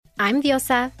I'm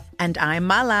Diosa. And I'm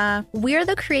Mala. We're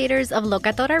the creators of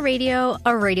Locatora Radio, a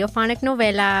radiophonic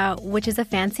novela, which is a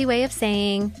fancy way of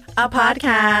saying a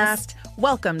podcast.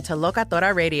 Welcome to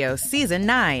Locatora Radio Season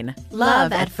 9,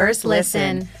 Love at First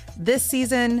Listen. This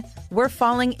season, we're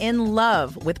falling in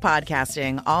love with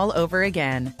podcasting all over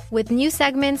again. With new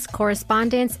segments,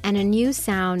 correspondence, and a new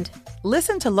sound.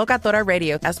 Listen to Locatora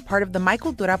Radio as part of the My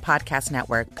Cultura Podcast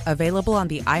Network, available on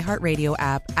the iHeartRadio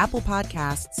app, Apple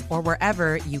Podcasts, or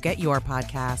wherever you get your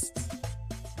podcasts.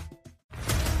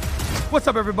 What's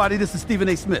up, everybody? This is Stephen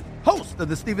A. Smith, host of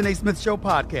the Stephen A. Smith Show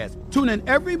podcast. Tune in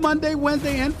every Monday,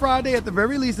 Wednesday, and Friday at the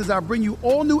very least as I bring you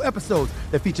all new episodes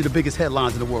that feature the biggest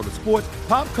headlines in the world of sports,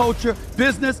 pop culture,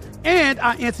 business, and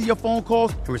I answer your phone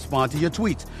calls and respond to your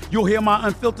tweets. You'll hear my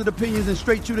unfiltered opinions and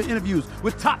straight-shooter interviews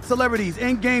with top celebrities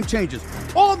and game changers.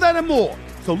 All that and more.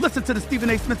 So listen to the Stephen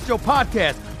A. Smith Show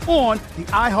podcast on the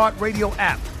iHeartRadio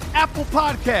app, Apple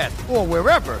Podcasts, or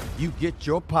wherever you get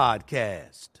your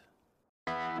podcast.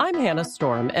 I'm Hannah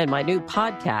Storm, and my new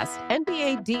podcast,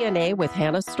 NBA DNA with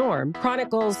Hannah Storm,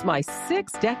 chronicles my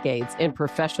 6 decades in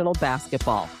professional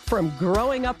basketball. From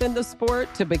growing up in the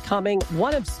sport to becoming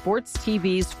one of sports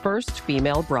TV's first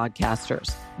female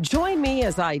broadcasters. Join me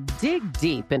as I dig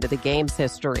deep into the game's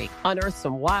history, unearth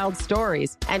some wild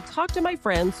stories, and talk to my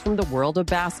friends from the world of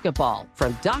basketball,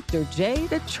 from Dr. J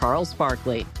to Charles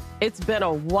Barkley. It's been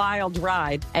a wild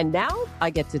ride, and now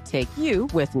I get to take you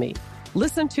with me.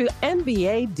 Listen to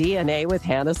NBA DNA with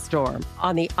Hannah Storm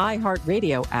on the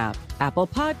iHeartRadio app, Apple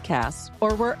Podcasts,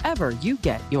 or wherever you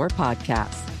get your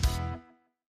podcasts.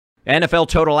 NFL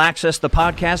Total Access, the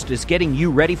podcast, is getting you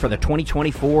ready for the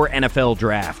 2024 NFL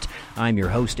Draft. I'm your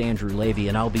host, Andrew Levy,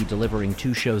 and I'll be delivering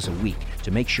 2 shows a week to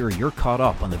make sure you're caught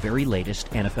up on the very latest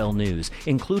NFL news,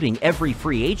 including every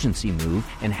free agency move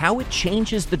and how it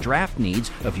changes the draft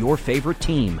needs of your favorite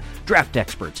team. Draft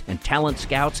experts and talent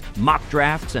scouts, mock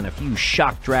drafts, and a few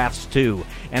shock drafts, too.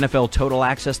 NFL Total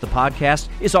Access, the podcast,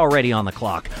 is already on the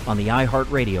clock on the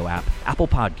iHeartRadio app, Apple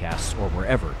Podcasts, or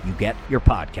wherever you get your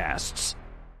podcasts.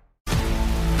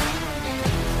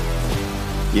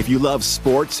 If you love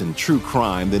sports and true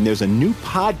crime, then there's a new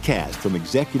podcast from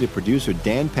executive producer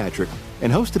Dan Patrick and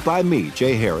hosted by me,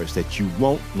 Jay Harris, that you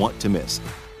won't want to miss.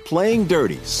 Playing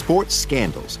Dirty: Sports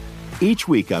Scandals. Each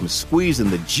week, I'm squeezing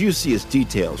the juiciest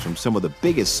details from some of the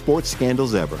biggest sports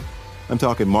scandals ever. I'm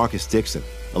talking Marcus Dixon,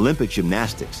 Olympic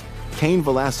gymnastics, Cain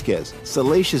Velasquez,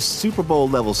 salacious Super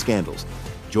Bowl-level scandals.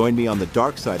 Join me on the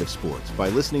dark side of sports by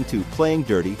listening to Playing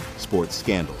Dirty: Sports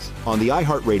Scandals on the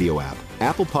iHeartRadio app,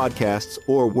 Apple Podcasts,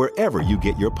 or wherever you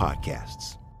get your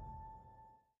podcasts.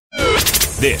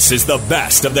 This is the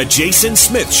best of the Jason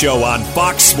Smith Show on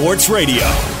Fox Sports Radio.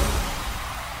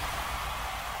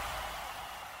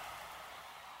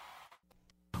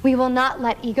 We will not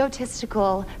let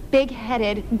egotistical,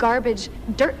 big-headed, garbage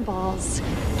dirtballs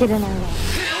get in our way.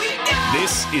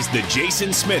 This is the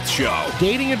Jason Smith Show.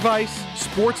 Dating advice,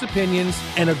 sports opinions,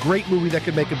 and a great movie that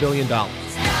could make $1 billion.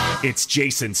 It's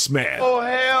Jason Smith. Oh,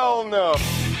 hell no.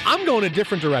 I'm going a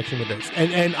different direction with this.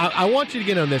 And I want you to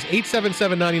get on this.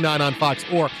 877-99 on Fox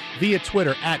or via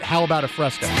Twitter at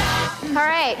HowAboutAFresco. All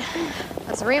right,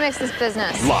 let's remix this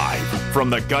business. Live from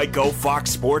the Geico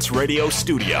Fox Sports Radio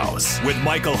studios with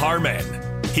Michael Harmon.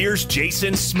 Here's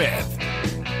Jason Smith.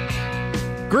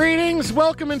 Greetings,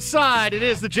 welcome inside. It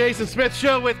is the Jason Smith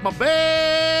Show with my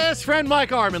best friend Mike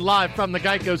Harmon, live from the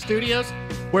Geico Studios,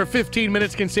 where 15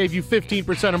 minutes can save you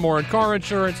 15% or more in car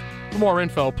insurance. For more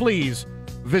info, please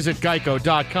visit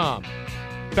geico.com.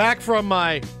 Back from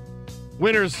my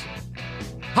winter's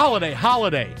holiday,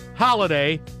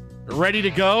 ready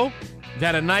to go.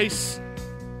 Had a nice,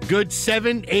 good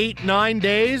 7, 8, 9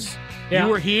 days. Yeah.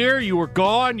 You were here, you were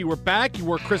gone, you were back, you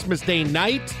were Christmas Day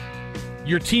night.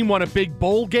 Your team won a big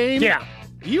bowl game. Yeah.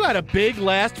 You had a big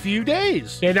last few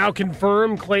days. They now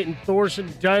confirm Clayton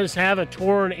Thorson does have a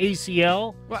torn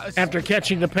ACL after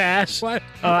catching the pass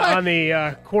on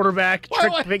the quarterback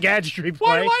gadgetry play.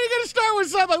 Why are you going to start with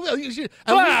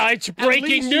something? It's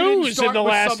breaking news in the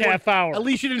last half hour. At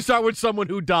least you didn't start with someone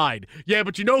who died. Yeah,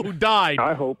 but you know who died.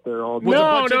 I hope they're all good.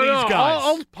 No. These guys.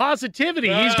 All positivity.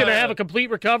 He's going to have a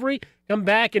complete recovery, come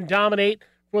back and dominate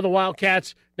for the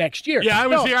Wildcats next year. Yeah, I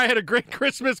was here. I had a great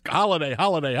Christmas holiday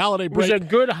break. It was a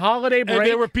good holiday break. And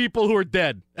there were people who were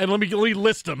dead. And let me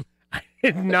list them. I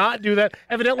did not do that.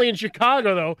 Evidently in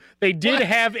Chicago, though, they did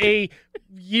have a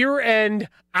year-end,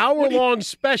 hour-long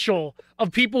special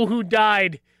of people who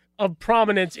died of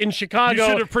prominence in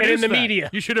Chicago and in the media.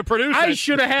 You should have produced I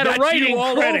should have had a writing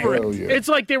credit. Over it. It's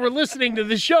like they were listening to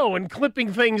the show and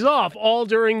clipping things off all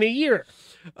during the year.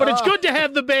 But it's good to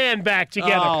have the band back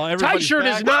together. Tight Shirt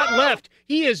has not left.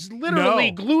 He is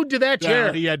literally glued to that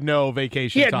chair. He had no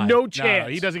vacation time. He had no chance.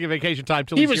 No, he doesn't get vacation time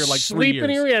till he's here like 3 years. He was sleeping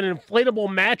here. He had an inflatable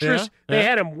mattress. Yeah, They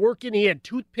had him working. He had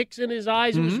toothpicks in his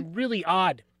eyes. It was really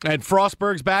odd. And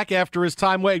Frostberg's back after his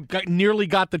time away. Nearly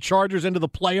got the Chargers into the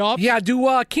playoffs. Yeah, do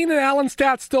Keenan Allen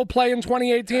stats still play in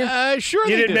 2018? Sure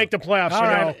He they didn't do. make the playoffs. All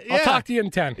right, Yeah. I'll talk to you in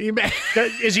 10.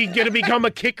 Is he going to become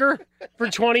a kicker for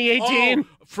 2018?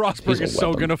 Frostberg is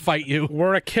so going to fight you.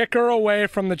 We're a kicker away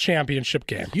from the championship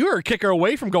game. You were a kicker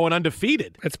away from going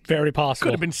undefeated. It's very possible.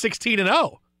 Could have been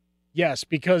 16-0. Yes,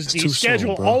 because the too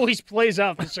schedule soon, bro. always plays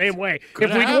out the same way.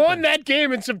 If we'd won that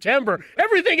game in September,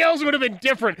 everything else would have been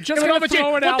different. Just It would gonna have been, throw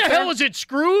it what out the there. hell is it,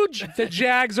 Scrooge? The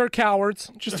Jags are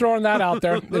cowards. Just throwing that out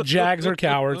there. The Jags are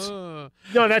cowards. No,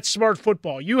 that's smart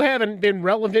football. You haven't been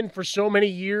relevant for so many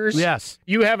years. Yes.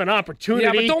 You have an opportunity.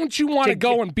 Yeah, but don't you want to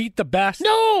go and beat the best?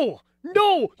 No. What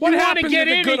you want to happened get to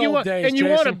the in good and you old days, and you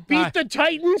want to Jason? beat the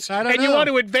Titans I don't and you know. want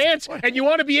to advance and you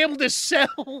want to be able to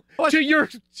sell to your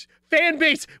fan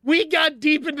base. We got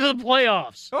deep into the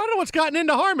playoffs. I don't know what's gotten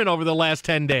into Harmon over the last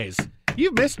 10 days.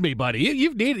 You've missed me, buddy.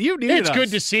 You've needed It's us. good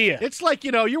to see you. It's like,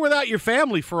 you're without your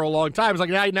family for a long time. It's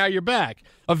like, now you're back.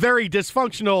 A very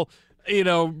dysfunctional,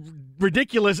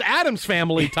 ridiculous Addams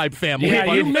family type family. Yeah,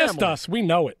 Buddy you missed family. us. We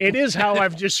know it. It is how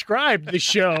I've described the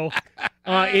show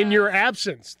in your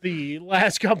absence. The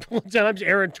last couple of times,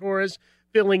 Aaron Torres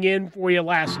filling in for you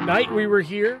last night. We were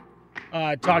here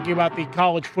talking about the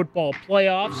college football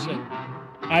playoffs, and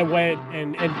I went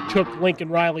and took Lincoln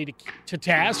Riley to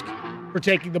task for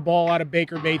taking the ball out of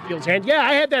Baker Mayfield's hand. Yeah,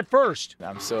 I had that first.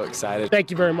 I'm so excited. Thank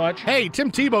you very much. Hey,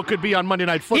 Tim Tebow could be on Monday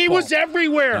Night Football. He was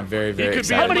everywhere. I'm very, very He could be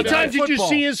excited. How many Monday Night times did you Football.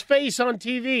 see his face on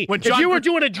TV? When If John you were Gr-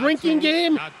 doing a drinking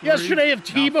game yesterday of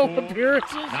Tebow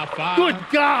appearances, good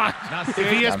God. If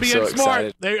ESPN I'm so smart,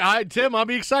 excited. Tim, I'll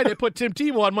be excited. They put Tim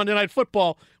Tebow on Monday Night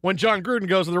Football when John Gruden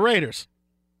goes to the Raiders.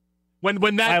 When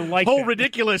I that like whole that.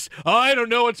 ridiculous, I don't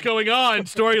know what's going on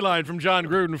storyline from John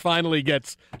Gruden finally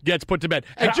gets put to bed.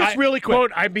 And just really quick.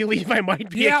 Quote, I believe I might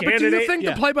be a Yeah, but candidate. do you think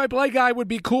the play-by-play guy would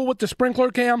be cool with the sprinkler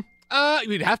cam?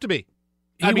 You'd have to be.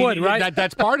 He would, right?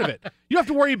 That's part of it. You have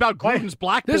to worry about Gruden's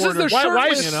blackboard. This is the why-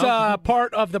 shirtless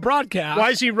part of the broadcast.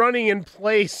 Why is he running in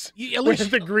place At least-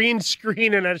 with the green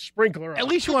screen and a sprinkler on? At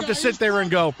least you want to sit there and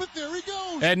go,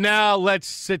 and now let's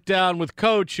sit down with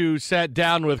Coach, who sat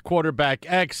down with quarterback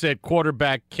X at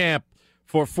quarterback camp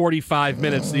for 45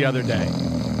 minutes the other day.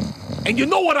 And you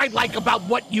know what I like about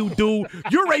what you do?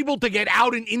 You're able to get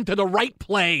out and into the right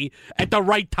play at the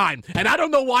right time. And I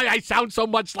don't know why I sound so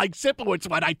much like Sipowicz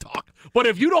when I talk, but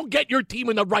if you don't get your team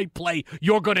in the right play,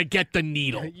 you're going to get the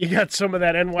needle. You got some of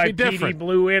that NYPD different.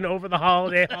 blew in over the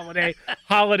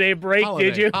holiday break,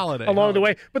 did you? Along the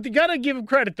way. But you got to give him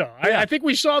credit, though. I think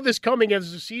we saw this coming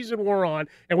as the season wore on,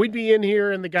 and we'd be in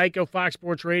here in the Geico Fox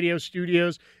Sports Radio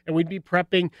studios, and we'd be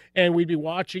prepping, and we'd be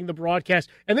watching the broadcast.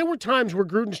 And there were times where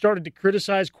Gruden started to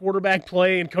criticize quarterback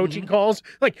play and coaching calls.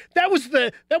 Like, that was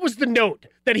the note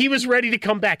that he was ready to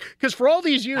come back. Because for all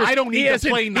these years, I don't need to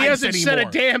play nice he hasn't said a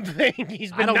anymore. damn thing.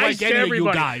 He's been I don't nice like to any of you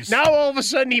everybody. guys. Now all of a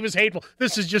sudden he was hateful.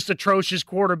 This is just atrocious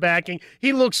quarterbacking.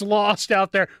 He looks lost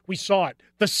out there. We saw it.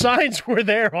 The signs were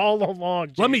there all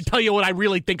along. Let me tell you what I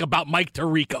really think about Mike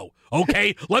Tirico,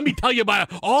 okay? Let me tell you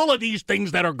about all of these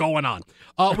things that are going on.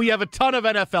 We have a ton of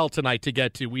NFL tonight to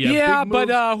get to. We have big moves.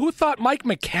 but who thought Mike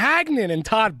McCagnon and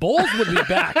Todd Bowles would be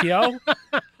back, yo?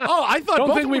 Oh, I thought Don't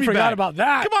both think would we be forgot back. about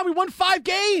that. Come on, we won 5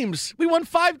 games. We won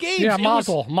 5 games. Yeah, It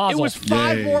mazel. was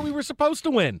 5 more we were supposed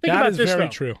to win. Think That about is this, very though.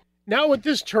 true. Now with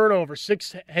this turnover,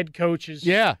 6 head coaches.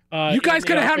 Yeah. You guys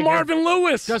could have had Marvin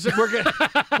Lewis. We're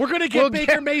going to get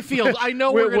Baker Mayfield. I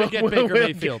know we're going to get Baker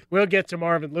Mayfield. We'll get to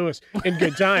Marvin Lewis in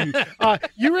good time.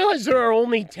 You realize there are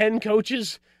only 10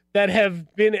 coaches that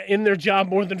have been in their job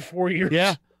more than 4 years?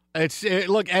 Yeah.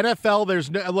 Look, NFL,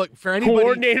 there's no, look, for anybody.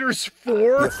 Coordinators,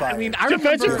 4. I mean, I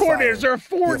defensive remember, coordinators, there are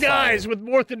 4 guys with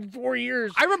more than 4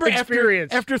 years I remember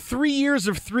experience. after 3 years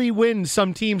of 3 wins,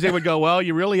 some teams, they would go, well,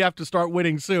 you really have to start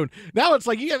winning soon. Now it's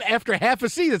like you have after half a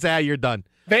season, that's you're done.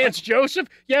 Vance Joseph,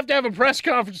 you have to have a press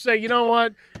conference and say, you know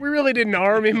what, we really didn't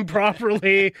arm him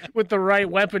properly with the right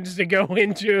weapons to go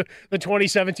into the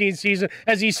 2017 season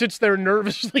as he sits there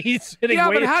nervously sitting Yeah,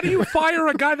 waiting. but how do you fire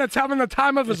a guy that's having the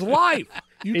time of his life?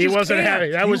 He wasn't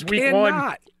having. That was week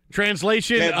 1.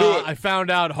 Translation, I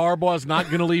found out Harbaugh's not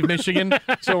going to leave Michigan,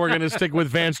 so we're going to stick with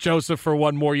Vance Joseph for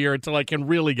 1 more year until I can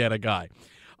really get a guy.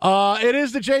 It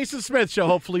is the Jason Smith Show.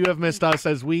 Hopefully you have missed us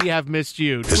as we have missed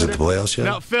you. Is it the playoffs yet?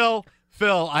 No,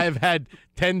 Phil, I have had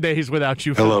 10 days without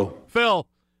you. Hello.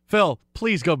 Phil,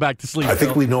 please go back to sleep. I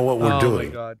think Phil. we know what we're doing. Oh,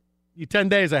 my God. You 10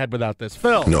 days I had without this.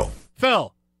 Phil. No.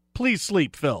 Phil, please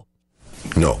sleep, Phil.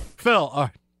 No. Phil, all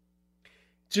right.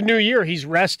 It's a new year. He's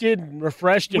rested, and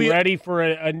refreshed, and ready for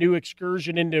a new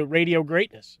excursion into radio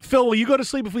greatness. Phil, will you go to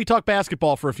sleep if we talk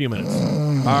basketball for a few minutes?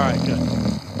 All right,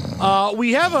 good.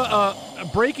 We have a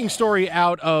breaking story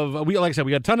out of, like I said,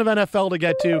 we got a ton of NFL to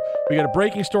get to. We got a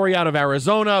breaking story out of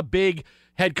Arizona, big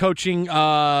head coaching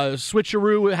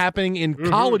switcheroo happening in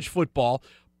college football.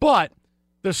 But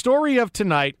the story of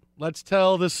tonight, let's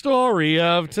tell the story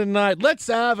of tonight. Let's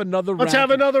have another round. Let's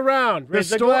have another round. Raise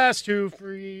the glass to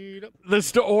freedom.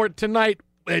 Tonight,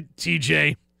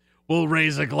 TJ will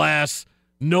raise a glass.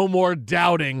 No more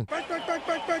doubting.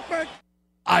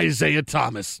 Isaiah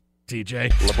Thomas,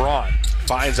 TJ. LeBron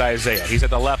finds Isaiah. He's at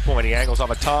the left point. He angles off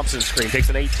a Thompson screen, takes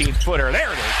an 18-footer.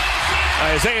 There it is.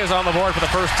 Isaiah's on the board for the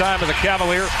first time as a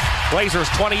Cavalier. Blazers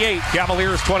 28,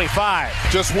 Cavaliers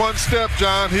 25. Just one step,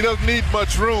 John. He doesn't need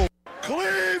much room.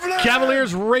 Cleveland!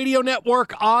 Cavaliers Radio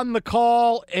Network on the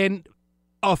call, and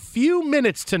a few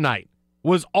minutes tonight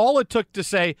was all it took to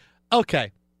say,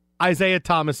 okay, Isaiah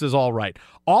Thomas is all right.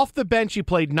 Off the bench, he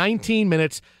played 19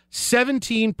 minutes,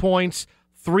 17 points,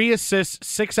 3 assists,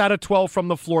 6 out of 12 from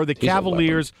the floor. The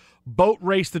Cavaliers boat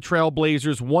raced the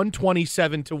Trailblazers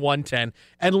 127-110.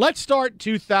 And let's start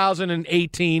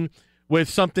 2018 with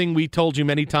something we told you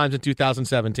many times in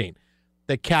 2017.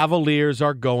 The Cavaliers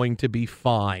are going to be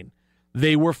fine.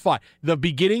 They were fine. The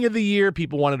beginning of the year,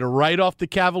 people wanted to write off the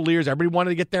Cavaliers. Everybody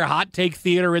wanted to get their hot take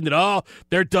theater in that, oh,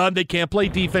 they're done. They can't play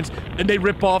defense. And they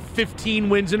rip off 15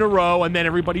 wins in a row, and then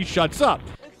everybody shuts up.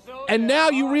 And now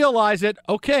you realize that,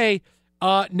 okay,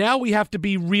 now we have to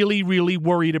be really, really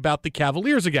worried about the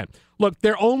Cavaliers again. Look,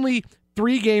 they're only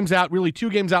 3 games out, really 2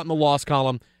 games out in the loss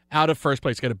column, out of first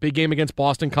place. Got a big game against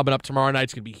Boston coming up tomorrow night.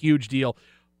 It's going to be a huge deal.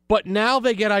 But now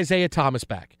they get Isaiah Thomas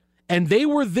back. And they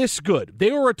were this good.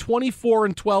 They were a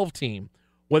 24-12 team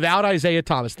without Isaiah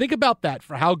Thomas. Think about that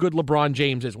for how good LeBron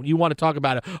James is. When you want to talk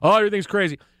about it, oh, everything's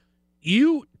crazy.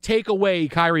 You take away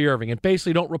Kyrie Irving and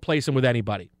basically don't replace him with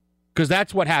anybody, because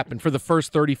that's what happened for the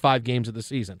first 35 games of the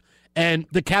season. And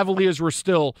the Cavaliers were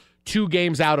still 2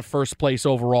 games out of first place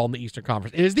overall in the Eastern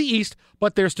Conference. It is the East,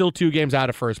 but they're still 2 games out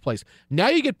of first place. Now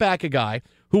you get back a guy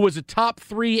who was a top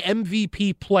 3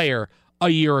 MVP player a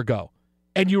year ago.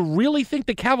 And you really think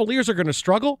the Cavaliers are going to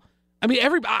struggle? I mean,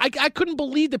 I couldn't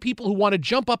believe the people who want to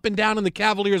jump up and down in the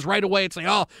Cavaliers right away and say,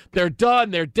 oh, they're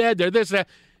done, they're dead, they're this, that.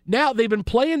 Now they've been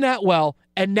playing that well,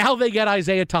 and now they get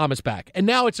Isaiah Thomas back. And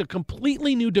now it's a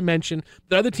completely new dimension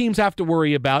that other teams have to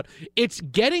worry about. It's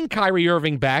getting Kyrie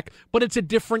Irving back, but it's a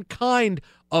different kind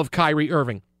of Kyrie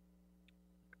Irving.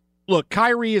 Look,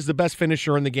 Kyrie is the best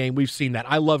finisher in the game. We've seen that.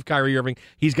 I love Kyrie Irving.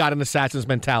 He's got an assassin's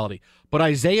mentality. But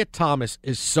Isaiah Thomas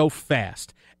is so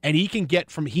fast, and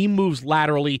he moves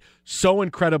laterally so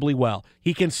incredibly well.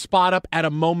 He can spot up at a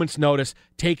moment's notice,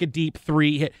 take a deep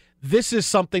 3 hit. This is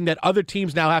something that other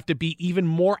teams now have to be even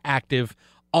more active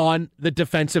on the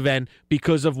defensive end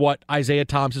because of what Isaiah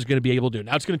Thomas is going to be able to do.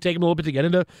 Now it's going to take him a little bit to get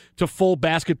into full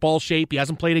basketball shape. He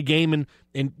hasn't played a game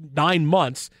in 9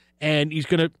 months, and he's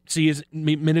going to see his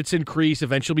minutes increase,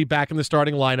 eventually be back in the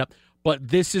starting lineup. But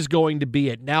this is going to be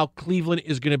it. Now Cleveland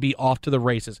is going to be off to the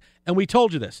races. And we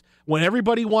told you this. When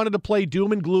everybody wanted to play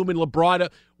doom and gloom and LeBron,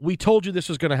 we told you this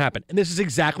was going to happen. And this is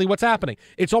exactly what's happening.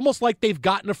 It's almost like they've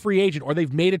gotten a free agent or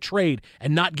they've made a trade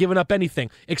and not given up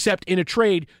anything. Except in a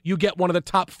trade, you get one of the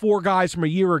top 4 guys from a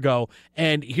year ago,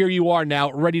 and here you are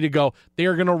now ready to go.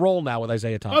 They're going to roll now with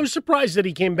Isaiah Thomas. I was surprised that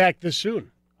he came back this soon.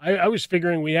 I was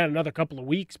figuring we had another couple of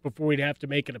weeks before we'd have to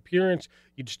make an appearance.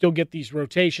 You'd still get these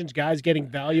rotations, guys getting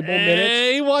valuable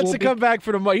minutes. He wants to come back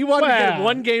for tomorrow. He wanted to get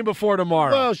 1 game before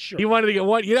tomorrow. Well, sure. He wanted to get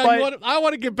one. I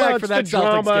want to get back for that the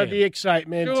Celtics drama, game. the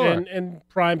excitement, Sure. and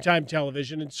primetime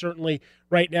television. And certainly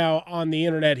right now on the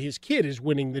internet, his kid is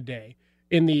winning the day.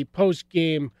 In the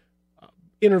post-game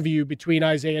interview between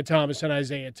Isaiah Thomas and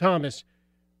Isaiah Thomas,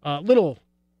 little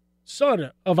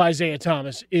son of Isaiah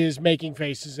Thomas is making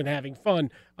faces and having fun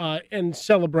and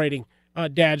celebrating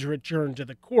Dad's return to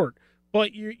the court.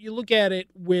 But you look at it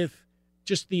with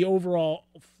just the overall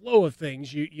flow of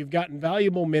things. You've gotten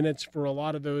valuable minutes for a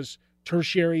lot of those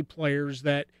tertiary players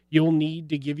that you'll need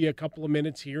to give you a couple of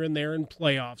minutes here and there in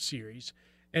playoff series.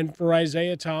 And for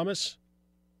Isaiah Thomas,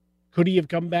 could he have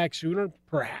come back sooner?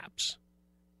 Perhaps.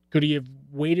 Could he have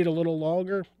waited a little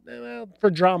longer? Well, for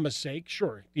drama's sake,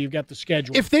 sure. You've got the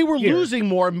schedule. If they were here. losing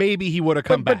more, maybe he would have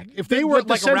come back. If they were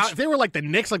like around, if they were like the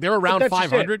Knicks, like they were around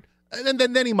 500,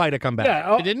 then he might have come back.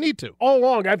 Yeah, he didn't need to. All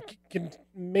along, I've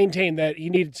maintained that he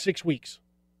needed 6 weeks.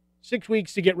 6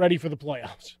 weeks to get ready for the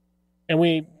playoffs. And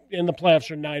the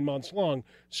playoffs are 9 months long.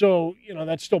 So,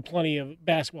 that's still plenty of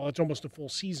basketball. It's almost a full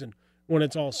season when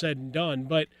it's all said and done.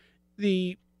 But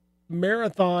the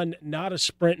marathon, not a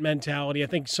sprint mentality. I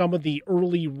think some of the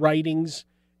early writings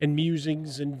and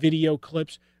musings and video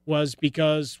clips was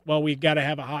because, well, we got to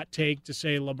have a hot take to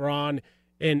say LeBron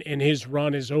and his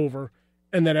run is over.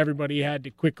 And then everybody had to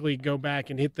quickly go back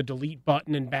and hit the delete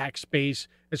button and backspace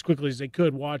as quickly as they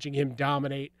could, watching him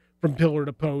dominate from pillar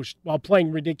to post while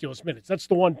playing ridiculous minutes. That's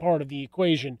the one part of the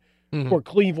equation for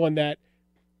Cleveland that,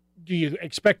 do you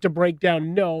expect to break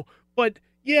down? No, but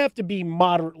you have to be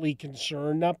moderately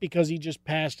concerned, not because he just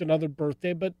passed another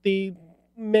birthday, but the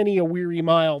many a weary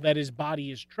mile that his body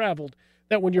has traveled,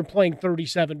 that when you're playing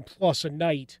 37-plus a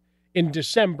night in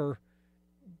December,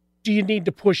 do you need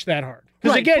to push that hard?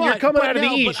 Because, again, you're coming out of the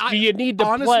East. Do you need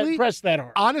to press that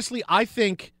hard? Honestly, I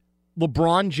think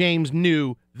LeBron James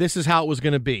knew this is how it was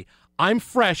going to be. I'm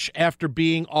fresh after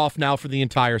being off now for the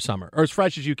entire summer, or as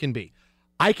fresh as you can be.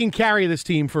 I can carry this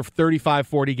team for 35,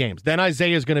 40 games. Then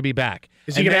Isaiah's going to be back.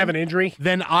 Is he going to have an injury?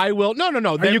 Then I will.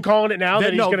 No. Are you calling it now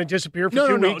that he's going to disappear for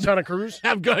 2 weeks on a cruise?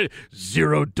 I'm good.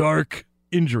 Zero dark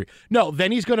injury. No,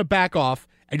 then he's going to back off,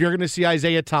 and you're going to see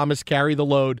Isaiah Thomas carry the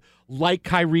load like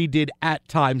Kyrie did at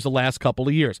times the last couple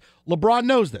of years. LeBron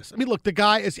knows this. I mean, look, the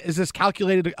guy is as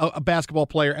calculated a basketball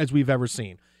player as we've ever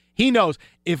seen. He knows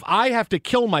if I have to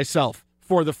kill myself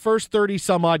for the first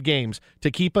 30-some-odd games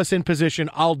to keep us in position,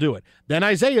 I'll do it. Then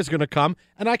Isaiah's going to come,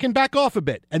 and I can back off a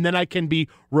bit, and then I can be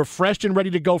refreshed and ready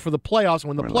to go for the playoffs.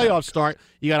 And when the playoffs start,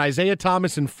 you got Isaiah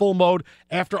Thomas in full mode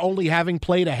after only having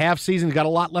played a half season. He's got a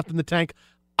lot left in the tank.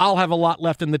 I'll have a lot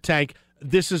left in the tank.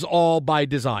 This is all by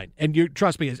design. And you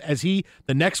trust me, as the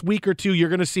next week or two, you're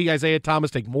going to see Isaiah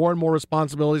Thomas take more and more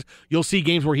responsibilities. You'll see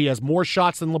games where he has more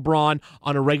shots than LeBron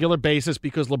on a regular basis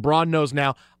because LeBron knows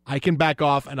now I can back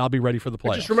off and I'll be ready for the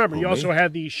playoffs. Just remember, you also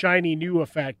had the shiny new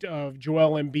effect of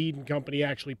Joel Embiid and company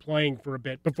actually playing for a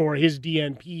bit before his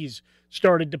DNPs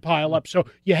started to pile up. So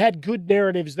you had good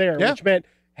narratives there, which meant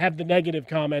have the negative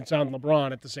comments on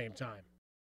LeBron at the same time.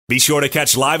 Be sure to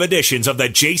catch live editions of The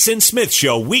Jason Smith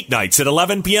Show weeknights at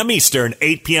 11 p.m. Eastern,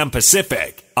 8 p.m.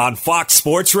 Pacific on Fox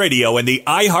Sports Radio and the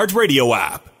iHeartRadio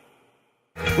app.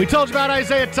 We told you about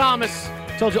Isaiah Thomas.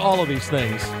 Told you all of these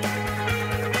things.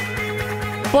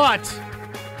 But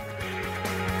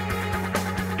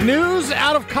news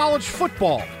out of college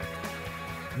football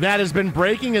that has been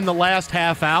breaking in the last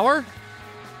half hour.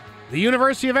 The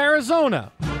University of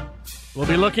Arizona will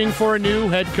be looking for a new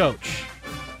head coach.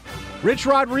 Rich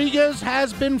Rodriguez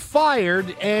has been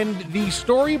fired, and the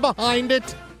story behind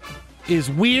it is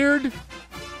weird,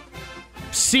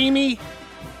 seamy,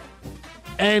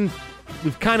 and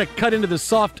we've kind of cut into the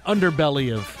soft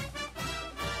underbelly of,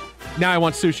 now I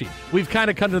want sushi. We've kind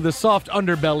of cut into the soft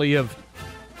underbelly of,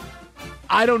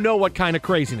 I don't know what kind of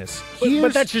craziness.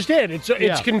 But that's just it.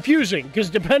 It's confusing,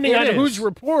 because depending on whose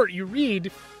report you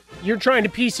read, you're trying to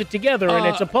piece it together, and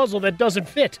it's a puzzle that doesn't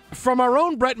fit. From our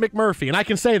own Brett McMurphy, and I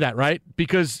can say that, right?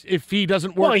 Because if he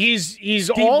doesn't work... Well, he's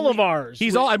all of ours.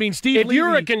 He's all... I mean, Steve If Levy,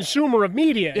 you're a consumer of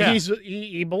media,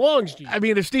 he belongs to you. I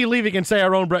mean, if Steve Levy can say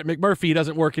our own Brett McMurphy, he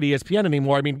doesn't work at ESPN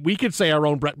anymore, I mean, we could say our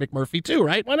own Brett McMurphy too,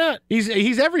 right? Why not? He's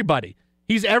everybody.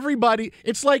 He's everybody.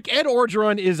 It's like Ed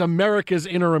Orgeron is America's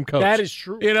interim coach. That is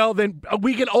true. You know, then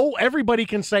we can. Everybody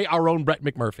can say our own Brett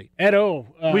McMurphy. Ed O.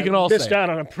 We can all missed out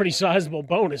on a pretty sizable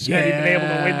bonus. Had he been able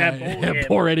to win that bowl game.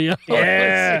 Poor Eddie.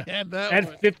 Yeah,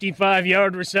 that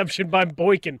 55-yard reception by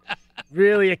Boykin,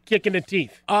 really a kick in the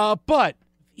teeth. But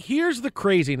here's the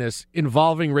craziness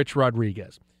involving Rich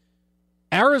Rodriguez.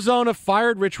 Arizona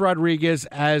fired Rich Rodriguez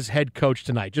as head coach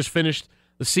tonight. Just finished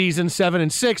the season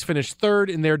 7-6, finished third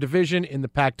in their division in the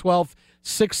Pac-12,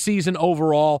 sixth season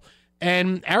overall.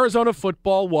 And Arizona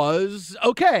football was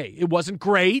okay. It wasn't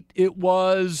great. It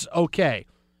was okay.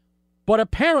 But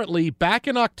apparently back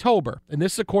in October, and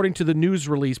this is according to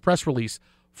the press release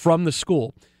from the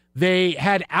school, they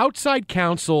had outside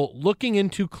counsel looking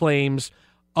into claims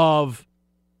of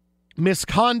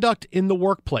misconduct in the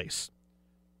workplace,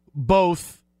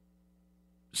 both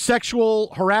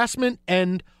sexual harassment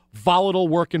and volatile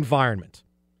work environment.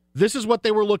 This is what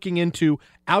they were looking into.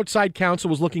 Outside counsel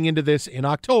was looking into this in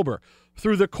October.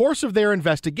 Through the course of their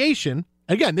investigation,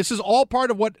 again, this is all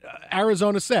part of what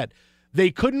Arizona said,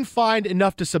 they couldn't find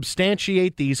enough to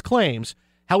substantiate these claims.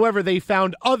 However, they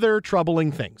found other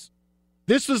troubling things.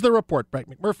 This was the report. Brett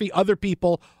McMurphy, other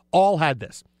people all had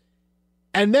this.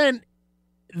 And then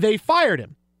they fired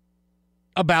him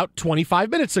about 25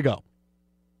 minutes ago.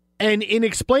 And in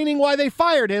explaining why they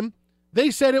fired him, they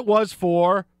said it was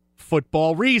for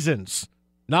football reasons,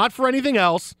 not for anything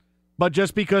else, but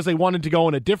just because they wanted to go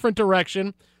in a different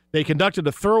direction. They conducted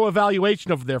a thorough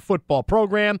evaluation of their football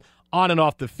program on and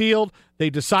off the field. They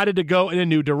decided to go in a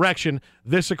new direction.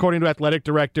 This, according to athletic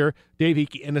director Dave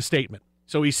Hickey in a statement.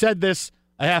 So he said this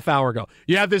a half hour ago.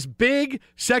 You have this big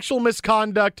sexual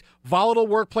misconduct, volatile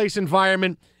workplace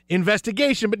environment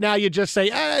investigation, but now you just say,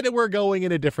 we're going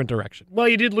in a different direction. Well,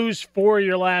 you did lose 4 of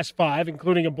your last 5,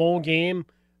 including a bowl game,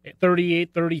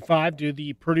 38-35 to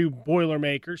the Purdue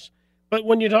Boilermakers. But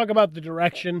when you talk about the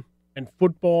direction and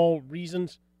football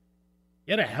reasons,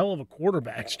 you had a hell of a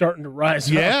quarterback starting to rise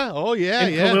up.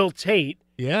 And Khalil Tate,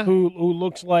 who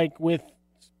looks like with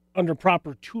under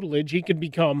proper tutelage, he could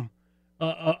become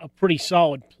a pretty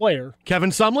solid player. Kevin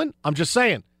Sumlin, I'm just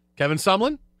saying. Kevin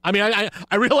Sumlin. I mean,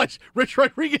 I realize Rich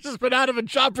Rodriguez has been out of a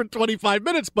job for 25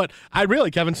 minutes, but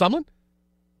Kevin Sumlin?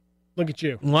 Look at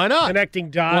you. Why not? Connecting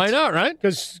dots. Why not, right?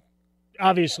 Because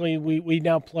obviously we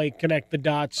now play Connect the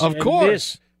Dots. Of course.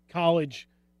 This college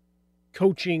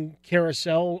coaching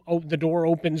carousel, the door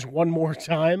opens one more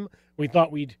time. We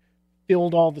thought we'd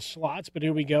filled all the slots, but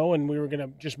here we go, and we were going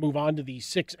to just move on to the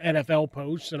 6 NFL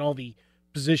posts and all the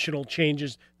positional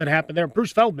changes that happened there.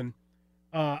 Bruce Feldman.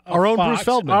 Our own Bruce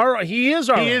Feldman. He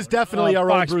is definitely our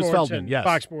own Fox Bruce Sports Feldman, yes.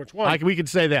 Fox Sports 1. We could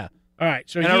say that. All right.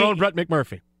 So and our own Brett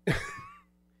McMurphy.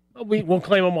 We'll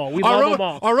claim them all. We love them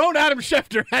all. Our own Adam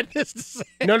Schefter had this to say.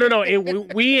 No.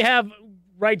 We have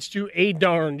rights to a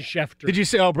darn Schefter. Did you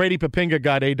say, Brady Papinga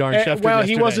got a darn Schefter Well,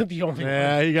 yesterday? he wasn't the only one.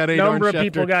 Yeah, he got a Number darn of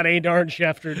people Schefter. got a darn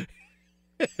Schefter.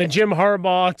 The Jim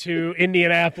Harbaugh to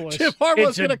Indianapolis. Jim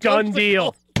Harbaugh's it's a gonna done coach the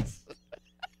deal.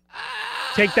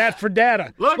 Take that for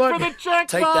data. Look for the check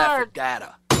Take mark. that for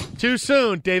data. Too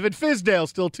soon. David Fisdale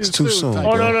still too soon.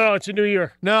 Oh, no. It's a new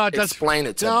year. No, it doesn't. Explain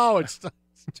it to me. No, it's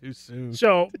too soon.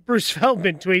 So Bruce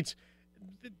Feldman tweets,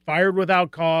 fired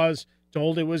without cause,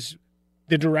 told it was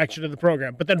the direction of the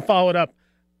program, but then followed up,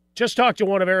 just talked to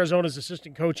one of Arizona's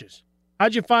assistant coaches.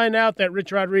 How'd you find out that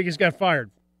Rich Rodriguez got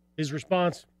fired? His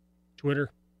response,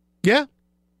 Twitter. Yeah.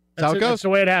 That's how it goes. That's the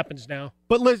way it happens now.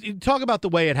 But let's talk about the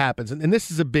way it happens, and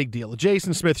this is a big deal. The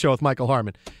Jason Smith Show with Michael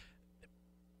Harmon.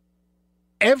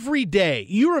 Every day,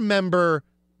 you remember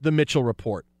the Mitchell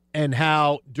Report and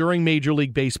how during Major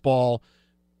League Baseball,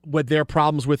 with their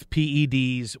problems with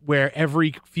PEDs, where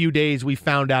every few days we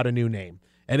found out a new name.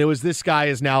 And it was this guy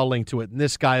is now linked to it, and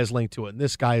this guy is linked to it, and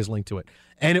this guy is linked to it.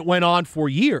 And it went on for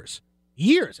years.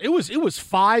 It was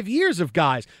 5 years of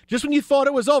guys. Just when you thought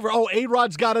it was over,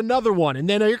 A-Rod's got another one, and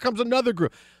then here comes another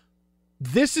group.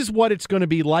 This is what it's going to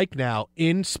be like now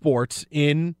in sports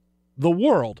in the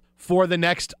world for the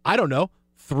next,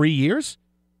 3 years?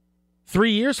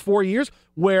 3 years, 4 years,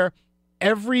 where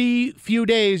every few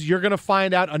days you're going to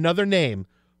find out another name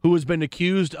who has been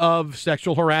accused of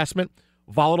sexual harassment,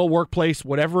 volatile workplace,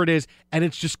 whatever it is, and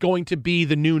it's just going to be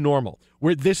the new normal,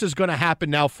 where this is going to happen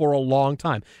now for a long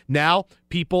time. Now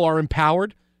people are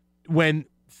empowered when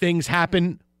things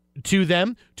happen to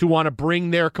them to want to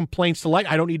bring their complaints to light.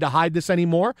 I don't need to hide this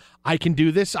anymore. I can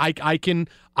do this. I can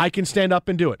stand up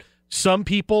and do it. Some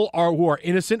people who are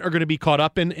innocent are going to be caught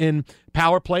up in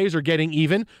power plays or getting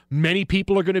even. Many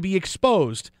people are going to be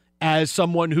exposed as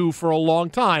someone who for a long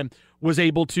time was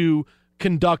able to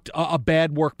conduct a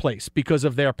bad workplace because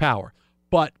of their power.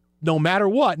 But no matter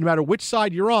what, no matter which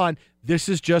side you're on, this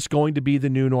is just going to be the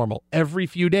new normal. Every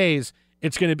few days,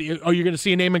 it's going to be, you're going to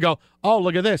see a name and go,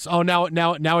 look at this. Now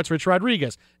it's Rich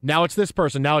Rodriguez. Now it's this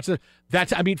person. Now it's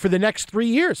for the next 3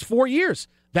 years, 4 years,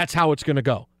 that's how it's going to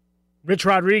go. Rich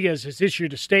Rodriguez has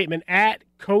issued a statement at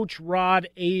Coach Rod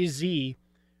AZ, 3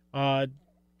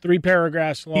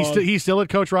 paragraphs long. He's still at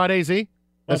Coach Rod AZ?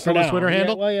 That's still his Twitter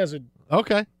handle? Well, he has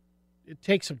Okay. It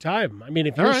takes some time. I mean,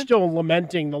 if you're still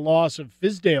lamenting the loss of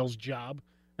Fisdale's job,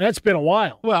 that's been a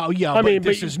while. Well, yeah,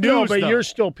 this is news, but though. You're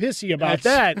still pissy about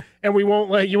that, and we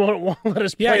won't let you won't let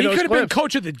us play those he could have been clips.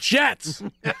 coach of the Jets.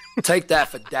 Take that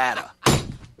for data.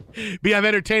 We have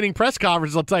entertaining press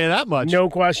conferences, I'll tell you that much. No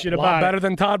question about it. A lot better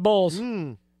than Todd Bowles.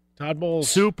 Todd Bowles.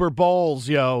 Super Bowls,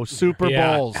 yo. Super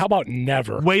Bowls. How about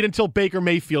never? Wait until Baker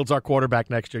Mayfield's our quarterback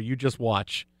next year. You just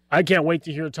watch. I can't wait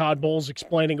to hear Todd Bowles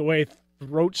explaining away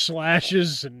throat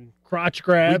slashes and crotch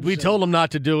grabs. We told him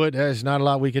not to do it. There's not a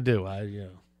lot we could do.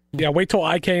 Yeah, wait till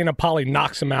IK and Apolli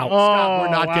knocks him out. Scott, we're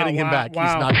not getting him back. Wow.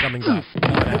 He's not coming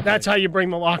back. That's how you bring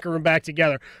the locker room back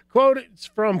together. Quote, it's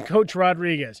from Coach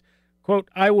Rodriguez. Quote,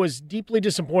 I was deeply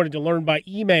disappointed to learn by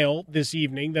email this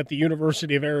evening that the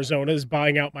University of Arizona is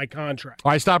buying out my contract.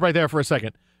 All right, stop right there for a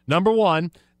second. Number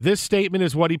one, this statement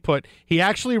is what he put. He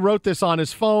actually wrote this on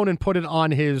his phone and put it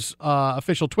on his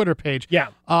official Twitter page. Yeah.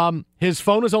 His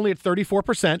phone was only at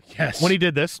 34% when he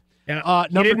did this. Yeah.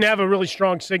 He didn't have a really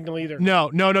strong signal either.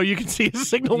 No. You can see his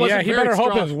signal wasn't he very better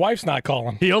strong. hope his wife's not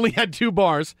calling. He only had 2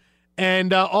 bars.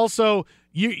 And also,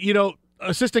 you know,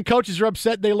 assistant coaches are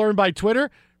upset they learn by Twitter.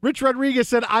 Rich Rodriguez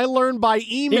said, I learned by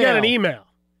email. He got an email.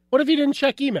 What if you didn't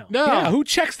check email? No. Yeah, who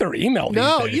checks their email these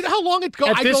No, days? you know how long it goes?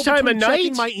 At this time of night,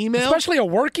 checking my email, especially a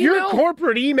work email. Your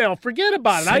corporate email, forget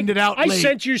about it. Send it out I late.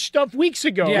 sent you stuff weeks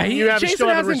ago. Yeah, Jason Jason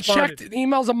hasn't responded. checked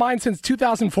emails of mine since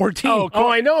 2014. Oh,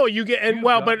 I know you get,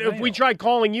 but if we try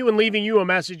calling you and leaving you a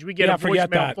message, we get a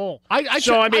voicemail full.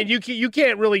 I mean, you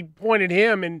can't really point at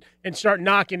him and start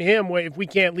knocking him if we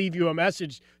can't leave you a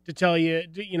message to tell you,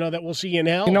 that we'll see you in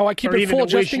hell. I keep it full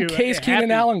just in case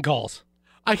Keenan Allen calls.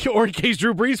 Or in case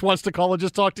Drew Brees wants to call and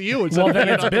just talk to you. Well, then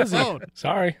it's busy.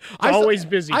 Sorry. Always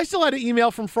busy. I still had an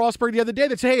email from Frostberg the other day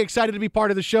that said, hey, excited to be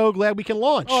part of the show. Glad we can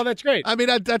launch. Oh, that's great. I mean,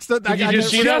 that's the... I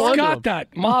just got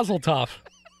that. Mazel tov.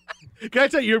 Can I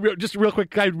tell you, just real quick,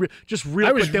 quick,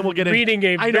 then we'll get in. Reading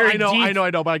a I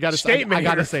know, but I got to say statement I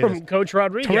got to say from this. Coach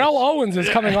Rodriguez. Terrell Owens is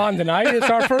coming on tonight.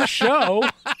 It's our first show.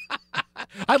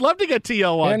 I'd love to get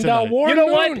T.O. on and, tonight. Warren you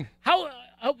know Moon. what?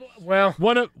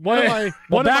 One of my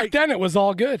back then it was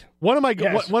all good. One of my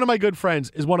good friends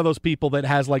is one of those people that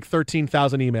has like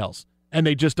 13,000 emails and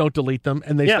they just don't delete them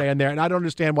and they stay in there, and I don't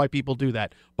understand why people do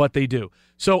that, but they do.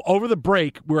 So over the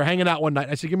break, we were hanging out one night.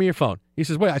 I said, "Give me your phone." He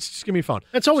says, "Wait, just give me your phone."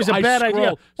 That's always a bad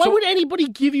idea. Why would anybody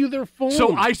give you their phone?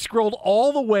 So I scrolled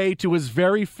all the way to his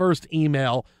very first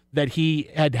email that he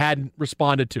hadn't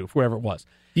responded to, whoever it was.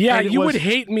 Yeah, you would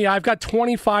hate me. I've got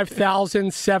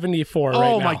 25,074 right now.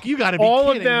 Oh, my, you got to be all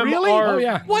kidding. of them really? are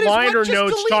liner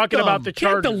notes talking about the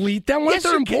Chargers. Can't delete them. What if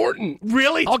they're important?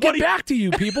 Really? I'll get back to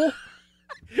you, people.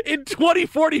 In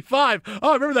 2045.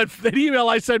 Oh, I remember that email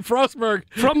I sent Frostberg.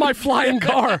 From my flying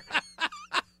car.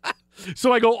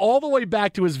 So I go all the way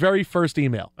back to his very first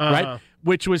email, right?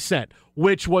 Which was sent,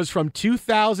 which was from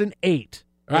 2008.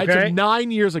 Right, okay. So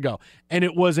 9 years ago, and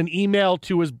it was an email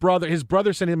to his brother. His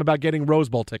brother sent him about getting Rose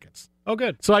Bowl tickets. Oh,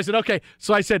 good. So I said, okay.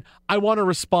 So I said, I want to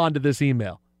respond to this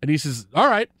email, and he says, all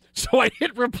right. So I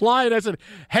hit reply, and I said,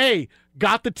 hey,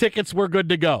 got the tickets. We're good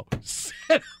to go.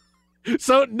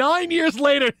 So 9 years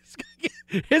later,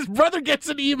 his brother gets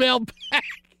an email back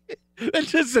that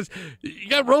just says, you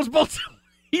got Rose Bowl.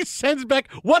 He sends back,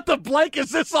 what the blank is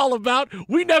this all about?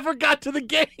 We never got to the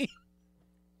game.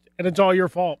 And it's all your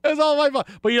fault. It was all my fault.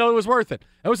 But, it was worth it.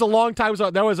 It was a long time.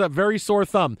 That was a very sore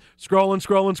thumb.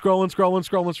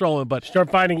 Scrolling. But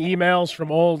start finding emails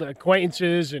from old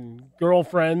acquaintances and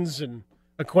girlfriends and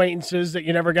acquaintances that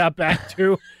you never got back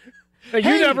to. That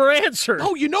you never answered.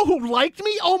 Oh, you know who liked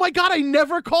me? Oh, my God, I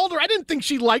never called her. I didn't think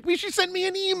she liked me. She sent me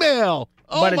an email.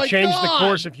 Oh, but it changed the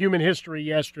course of human history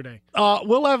yesterday.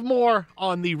 We'll have more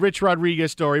on the Rich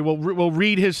Rodriguez story. We'll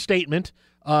read his statement.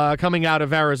 Coming out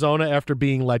of Arizona after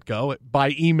being let go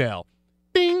by email.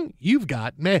 Bing, you've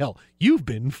got mail. You've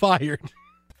been fired.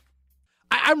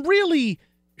 I'm really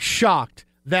shocked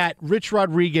that Rich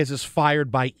Rodriguez is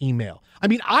fired by email. I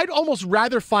mean, I'd almost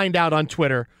rather find out on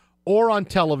Twitter or on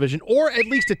television or at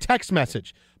least a text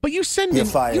message. But you send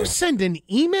an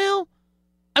email?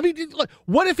 I mean, look,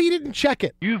 what if he didn't check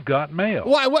it? You've got mail.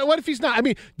 What if he's not? I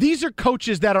mean, these are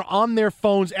coaches that are on their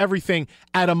phones, everything,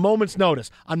 at a moment's notice.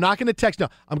 I'm not going to text. No,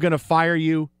 I'm going to fire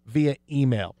you via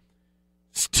email.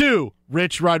 It's to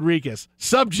Rich Rodriguez.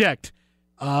 Subject,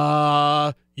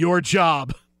 your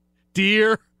job.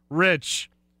 Dear Rich,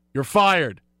 you're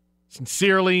fired.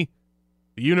 Sincerely,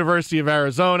 the University of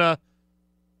Arizona,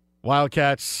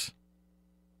 Wildcats.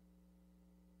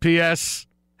 P.S.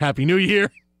 Happy New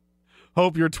Year.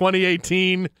 Hope your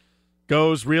 2018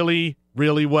 goes really,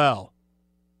 really well.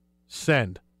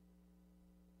 Send.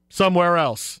 Somewhere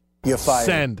else. You're fired.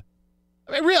 Send.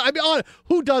 I mean, really,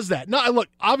 who does that? No, look,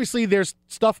 obviously there's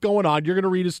stuff going on. You're going to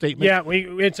read a statement. Yeah,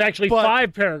 it's actually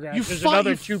 5 paragraphs. There's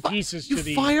another 2 pieces to the...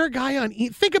 You fire a guy on...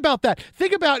 Think about that.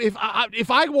 Think about if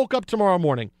I woke up tomorrow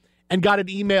morning and got an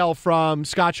email from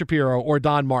Scott Shapiro or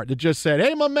Don Martin that just said,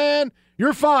 hey, my man,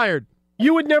 you're fired.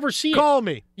 You would never see it. Call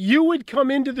me. You would come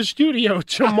into the studio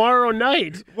tomorrow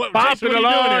night. Bopping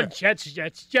along.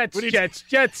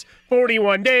 Jets.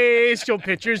 41 days till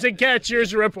pitchers and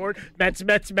catchers report. Mets.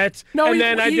 No, and he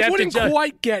then I'd have wouldn't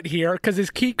quite get here because his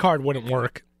key card wouldn't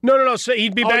work. No. So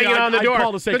he'd be banging on the door. I'd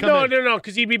call to say, come in. No,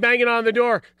 because he'd be banging on the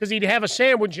door because he'd have a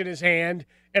sandwich in his hand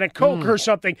and a Coke or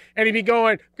something, and he'd be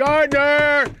going,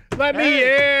 Gardner, let me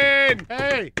in.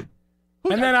 Hey.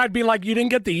 And then I'd be like, you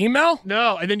didn't get the email?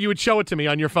 No, and then you would show it to me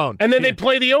on your phone. And then they'd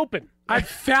play the open. I'd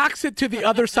fax it to the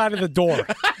other side of the door.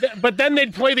 But then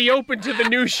they'd play the open to the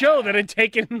new show that had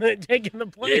taken the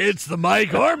place. It's the Mike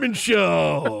Harmon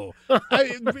Show.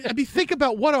 I mean, think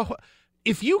about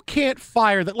if you can't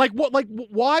fire that,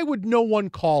 why would no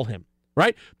one call him,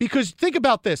 right? Because think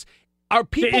about this. Are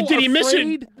people Did he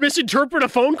misinterpret a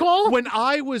phone call? When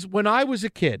I was a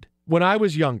kid, when I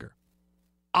was younger,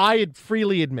 I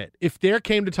freely admit, if there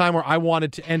came a time where I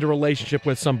wanted to end a relationship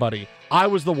with somebody, I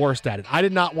was the worst at it. I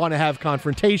did not want to have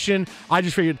confrontation. I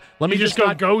just figured, let me just go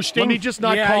not ghosting. Let me just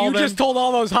not call them. You just told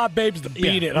all those hot babes to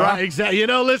beat it, huh? Right, exactly.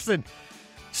 Listen,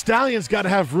 Stallion's got to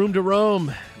have room to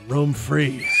roam. Roam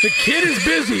free. The kid is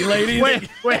busy, ladies. Wait.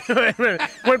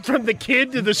 Went from the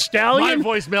kid to the Stallion?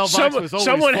 My voicemail box was always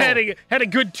Someone full. had a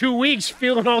good 2 weeks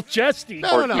feeling all chesty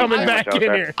coming back in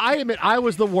here. I admit I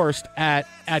was the worst at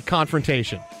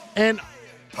confrontation. And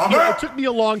it took me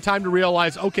a long time to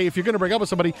realize, okay, if you're going to break up with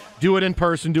somebody, do it in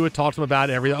person, talk to them about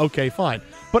it, everything. Okay, fine.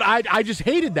 But I just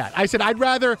hated that. I said I'd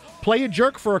rather play a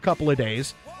jerk for a couple of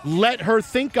days, let her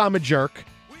think I'm a jerk,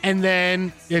 and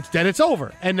then it's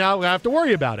over. And now I have to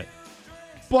worry about it.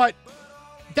 But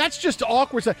that's just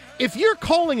awkward. If you're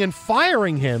calling and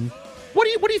firing him, what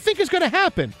do you think is going to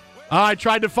happen? I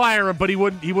tried to fire him, but he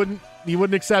wouldn't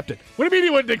accept it. What do you mean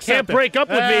he wouldn't accept it? Can't break up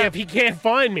with me if he can't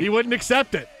find me. He wouldn't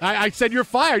accept it. I said, you're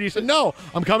fired. He said, no,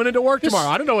 I'm coming into work tomorrow.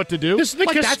 I don't know what to do. This is the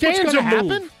Costanza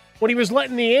move. When he was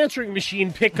letting the answering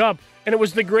machine pick up, and it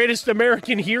was the greatest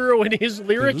American hero in his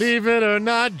lyrics. Believe it or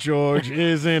not, George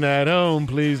isn't at home.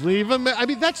 Please leave him. I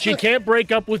mean, She can't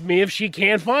break up with me if she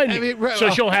can't find me.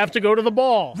 So she'll have to go to the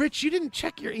ball. Rich, you didn't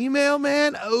check your email,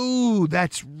 man? Oh,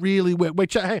 that's really weird.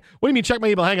 Wait, what do you mean check my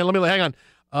email? Hang on.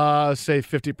 Say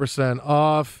 50%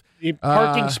 off. The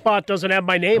parking spot doesn't have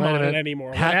my name on it anymore.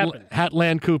 What happened?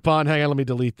 Hatland coupon. Hang on, let me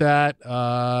delete that.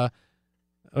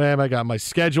 I got my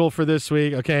schedule for this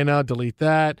week. Okay, now delete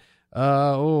that.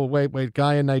 Wait.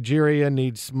 Guy in Nigeria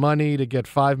needs money to get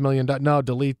 $5 million. No,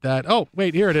 delete that. Oh,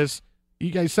 wait, here it is.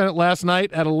 You guys sent it last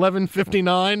night at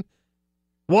 11:59.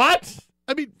 What?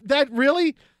 I mean, that's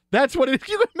what it is.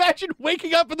 You imagine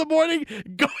waking up in the morning,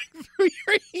 going through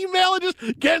your email and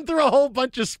just getting through a whole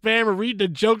bunch of spam or reading a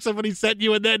joke somebody sent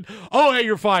you, and then, oh, hey,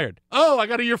 you're fired. Oh, I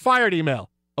got a you're fired email.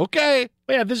 Okay.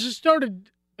 Yeah, this has started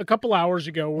a couple hours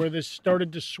ago where this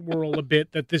started to swirl a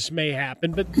bit that this may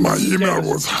happen. But my email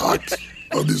was hacked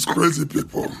by these crazy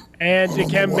people. And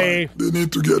Dikembe they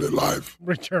need to get a life.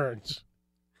 Returns.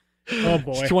 Oh,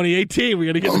 boy. It's 2018. We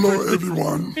got to get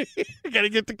everyone. We got to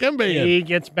get Dikembe in. He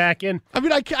gets back in. I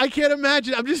mean, I can't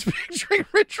imagine. I'm just picturing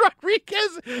Rich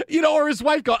Rodriguez, or his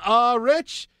wife go,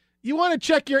 Rich, you want to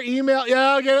check your email?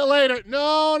 Yeah, I'll get it later.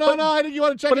 No, I think you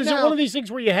want to check it now. But is it one of these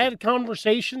things where you had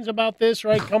conversations about this,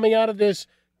 right, coming out of this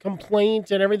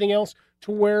complaint and everything else, to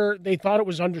where they thought it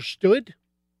was understood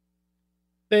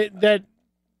that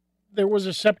there was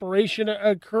a separation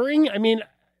occurring? I mean,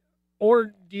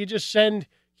 or do you just send,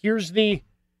 here's the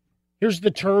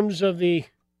terms of the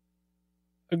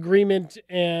agreement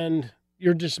and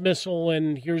your dismissal,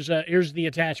 and here's the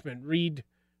attachment, read,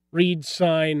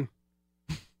 sign,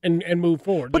 and move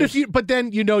forward. But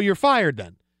then you're fired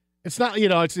then. It's not,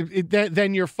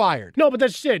 then you're fired. No, but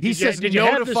that's it. He says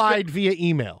notified via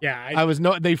email. Yeah.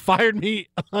 They fired me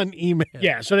on email.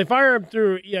 Yeah, so they fire him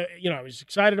through, I was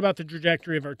excited about the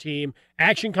trajectory of our team.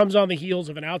 Action comes on the heels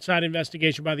of an outside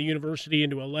investigation by the university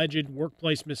into alleged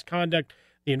workplace misconduct.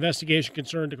 The investigation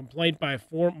concerned a complaint by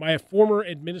a former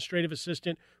administrative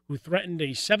assistant who threatened a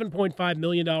 $7.5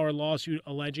 million lawsuit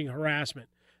alleging harassment.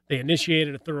 They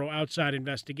initiated a thorough outside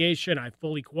investigation. I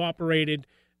fully cooperated.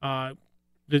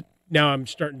 Now I'm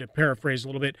starting to paraphrase a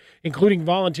little bit, including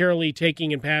voluntarily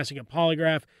taking and passing a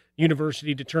polygraph.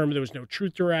 University determined there was no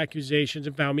truth to her accusations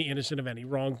and found me innocent of any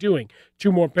wrongdoing.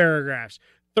 2 more paragraphs.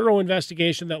 Thorough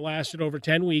investigation that lasted over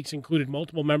 10 weeks included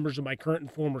multiple members of my current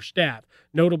and former staff.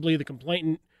 Notably, the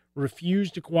complainant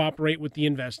refused to cooperate with the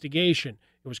investigation.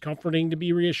 It was comforting to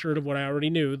be reassured of what I already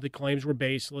knew. The claims were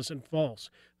baseless and false.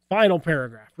 Final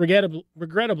paragraph.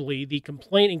 Regrettably, the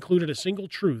complaint included a single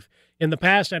truth. In the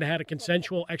past, I'd had a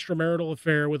consensual extramarital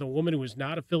affair with a woman who was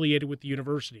not affiliated with the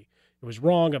university. It was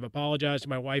wrong. I've apologized to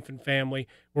my wife and family,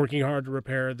 working hard to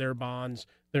repair their bonds,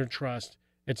 their trust,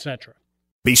 etc.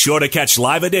 Be sure to catch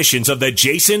live editions of The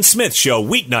Jason Smith Show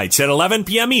weeknights at 11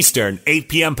 p.m. Eastern, 8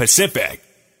 p.m. Pacific.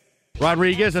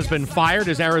 Rodriguez has been fired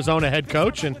as Arizona head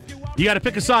coach, and you got to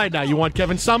pick a side now. You want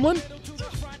Kevin Sumlin?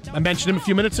 I mentioned him a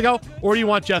few minutes ago. Or do you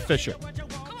want Jeff Fisher?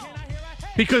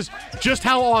 Because just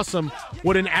how awesome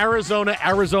would an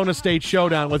Arizona State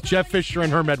showdown with Jeff Fisher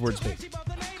and Herm Edwards be?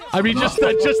 I mean, just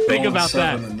think about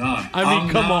that. I mean,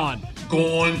 come on.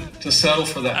 Going to settle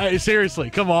for that. Seriously,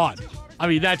 come on. I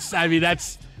mean, that's.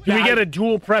 Do we get a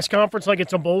dual press conference like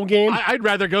it's a bowl game? I'd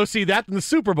rather go see that than the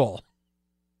Super Bowl.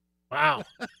 Wow.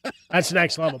 That's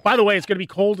next level. By the way, it's going to be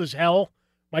cold as hell.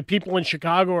 My people in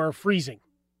Chicago are freezing.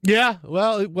 Yeah,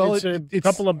 well, it's a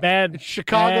couple of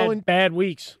bad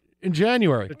weeks in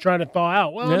January. They're trying to thaw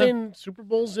out. Well, yeah. I mean, Super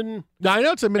Bowl's in. I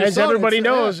know it's in Minnesota. As everybody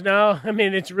knows now. I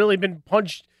mean, it's really been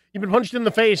punched. You've been punched in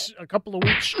the face a couple of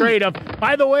weeks straight up.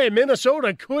 By the way,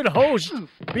 Minnesota could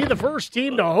be the first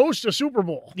team to host a Super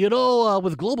Bowl. You know,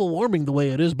 with global warming the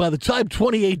way it is, by the time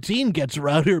 2018 gets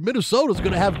around here, Minnesota's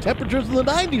going to have temperatures in the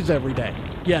 90s every day.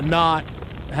 Yeah, not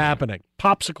happening.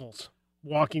 Popsicles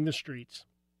walking the streets.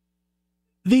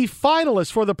 The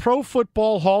finalists for the Pro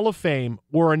Football Hall of Fame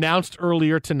were announced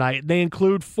earlier tonight. They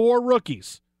include 4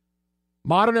 rookies.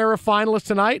 Modern era finalists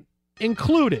tonight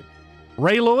included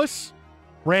Ray Lewis,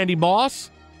 Randy Moss,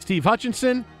 Steve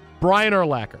Hutchinson, Brian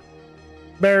Urlacher.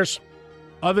 Bears.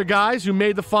 Other guys who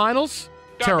made the finals,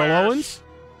 Terrell Owens,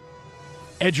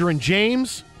 Edgerrin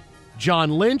James, John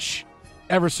Lynch,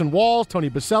 Everson Walls, Tony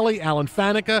Baselli, Alan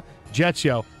Faneca,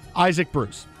 Jetsio, Isaac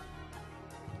Bruce.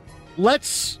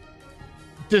 Let's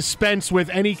dispense with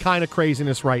any kind of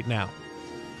craziness right now.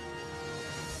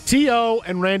 T.O.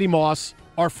 and Randy Moss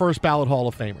are first ballot Hall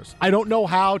of Famers. I don't know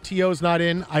how T.O.'s not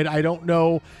in. I don't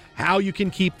know how you can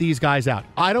keep these guys out.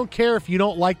 I don't care if you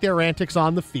don't like their antics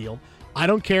on the field. I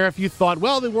don't care if you thought,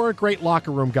 well, they weren't great locker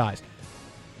room guys.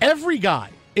 Every guy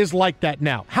is like that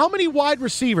now. How many wide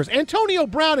receivers? Antonio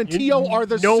Brown and T.O. are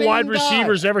the same No wide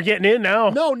receivers ever getting in now.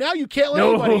 No, now you can't let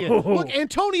anybody in. Look,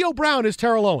 Antonio Brown is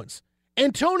Terrell Owens.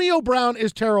 Antonio Brown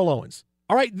is Terrell Owens.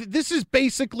 All right, this is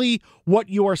basically what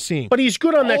you are seeing. But he's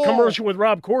good on that commercial with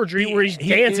Rob Corddry where he's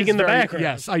dancing in the background.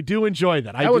 Yes, I do enjoy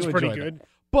that. That was pretty good.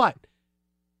 But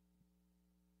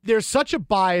there's such a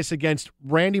bias against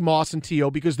Randy Moss and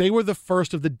T.O. because they were the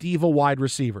first of the diva wide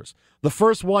receivers. The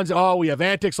first ones, we have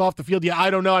antics off the field. Yeah, I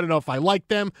don't know if I like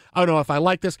them. I don't know if I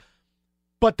like this.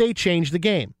 But they changed the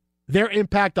game. Their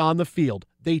impact on the field,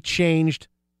 they changed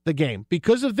the game.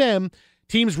 Because of them,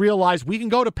 teams realize we can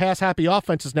go to pass-happy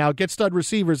offenses now, get stud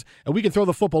receivers, and we can throw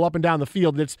the football up and down the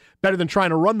field, and it's better than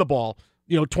trying to run the ball,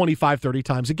 25, 30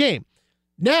 times a game.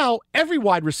 Now, every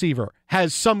wide receiver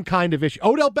has some kind of issue.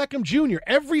 Odell Beckham Jr.,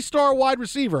 every star wide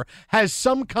receiver has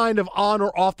some kind of on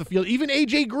or off the field. Even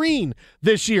A.J. Green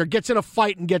this year gets in a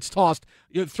fight and gets tossed,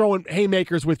 throwing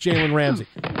haymakers with Jalen Ramsey.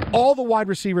 All the wide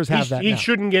receivers have that He now.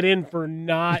 shouldn't get in for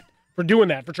doing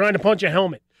that, for trying to punch a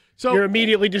helmet. So you're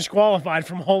immediately disqualified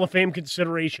from Hall of Fame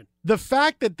consideration. The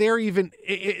fact that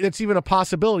it's even a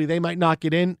possibility they might not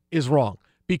get in is wrong.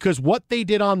 Because what they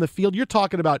did on the field, you're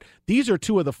talking about, these are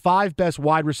 2 of the 5 best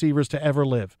wide receivers to ever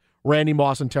live, Randy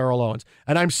Moss and Terrell Owens.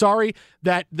 And I'm sorry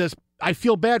that I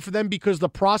feel bad for them because the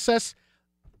process,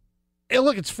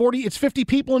 look, it's 50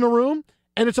 people in a room,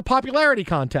 and it's a popularity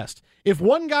contest. If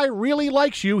one guy really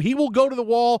likes you, he will go to the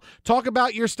wall, talk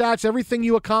about your stats, everything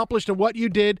you accomplished and what you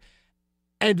did,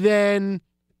 and then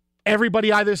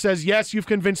everybody either says, yes, you've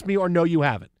convinced me, or no, you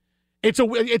haven't. It's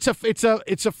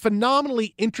a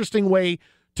phenomenally interesting way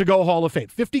to go Hall of Fame.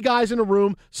 50 guys in a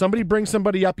room, somebody brings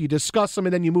somebody up, you discuss them,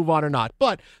 and then you move on or not.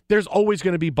 But there's always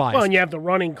going to be bias. Well, and you have the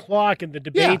running clock, and the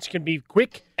debates can be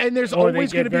quick. And there's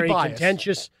always going to be bias.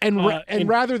 Contentious. And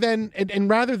rather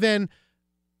than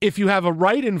if you have a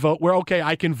write-in vote where, okay,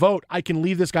 I can vote, I can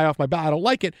leave this guy off my ballot, I don't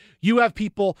like it, you have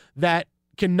people that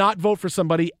cannot vote for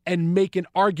somebody and make an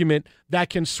argument that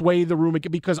can sway the room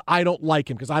because I don't like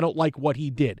him, because I don't like what he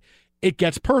did. It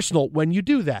gets personal when you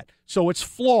do that. So it's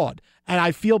flawed. And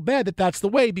I feel bad that that's the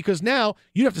way because now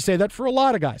you have to say that for a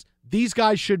lot of guys. These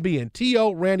guys should be in.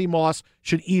 T.O., Randy Moss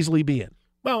should easily be in.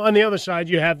 Well, on the other side,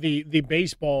 you have the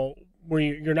baseball where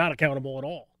you're not accountable at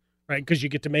all, right? Because you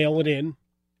get to mail it in.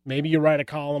 Maybe you write a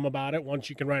column about it. Once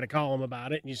you can write a column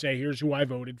about it and you say, here's who I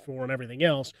voted for and everything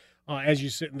else as you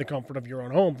sit in the comfort of your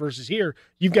own home versus here,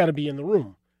 you've got to be in the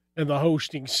room in the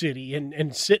hosting city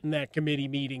and sit in that committee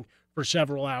meeting for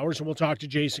several hours. And we'll talk to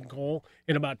Jason Cole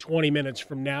in about 20 minutes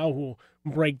from now, who will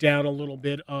break down a little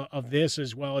bit of this,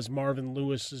 as well as Marvin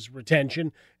Lewis's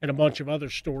retention and a bunch of other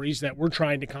stories that we're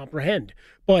trying to comprehend.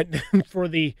 But for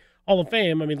the Hall of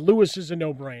Fame, I mean, Lewis is a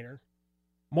no-brainer.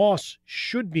 Moss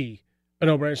should be a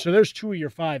no-brainer. So there's 2 of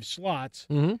your 5 slots.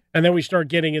 Mm-hmm. And then we start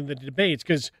getting in the debates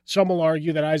because some will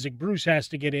argue that Isaac Bruce has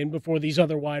to get in before these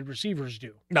other wide receivers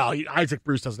do. No, Isaac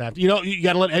Bruce doesn't have to. You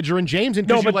got to let Edgerrin James in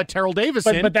because you let Terrell Davis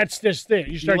in. But that's this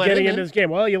thing. You start getting into this game.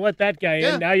 Well, you let that guy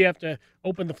in. Now you have to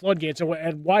open the floodgates. So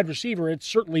at wide receiver, it's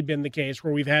certainly been the case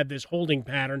where we've had this holding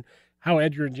pattern. How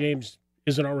Edgerrin James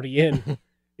isn't already in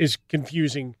is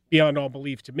confusing beyond all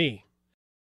belief to me.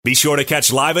 Be sure to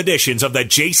catch live editions of The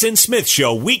Jason Smith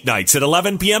Show weeknights at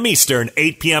 11 p.m. Eastern,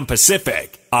 8 p.m.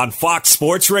 Pacific on Fox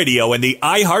Sports Radio and the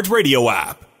iHeartRadio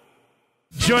app.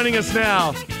 Joining us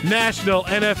now, national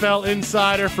NFL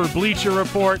insider for Bleacher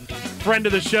Report, friend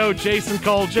of the show, Jason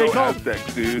Cole. J. Cole.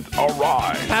 Aztecs, dudes. All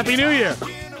right. Happy New Year.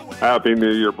 Happy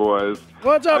New Year, boys.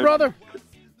 What's up, brother?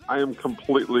 I am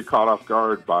completely caught off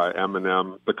guard by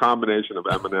Eminem, the combination of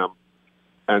Eminem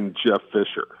and Jeff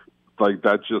Fisher. like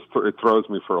that just it throws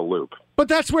me for a loop. But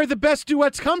that's where the best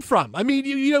duets come from. I mean,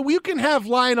 you can have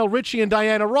Lionel Richie and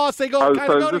Diana Ross. They go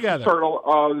together.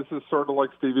 This is sort of like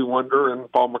Stevie Wonder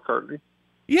and Paul McCartney.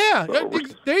 Yeah,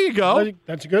 there you go.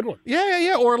 That's a good one.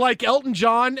 Yeah. Or like Elton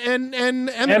John and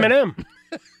Eminem.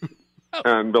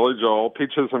 And Billy Joel,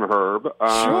 Peaches and Herb.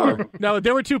 Sure. No,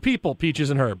 there were two people, Peaches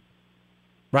and Herb.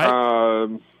 Right?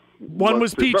 One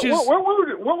was Peaches.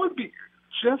 What would be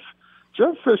Jeff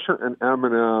Fisher and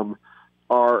Eminem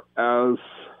are as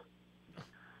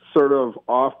sort of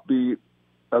offbeat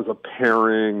as a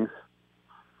pairing.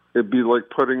 It'd be like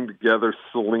putting together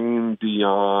Celine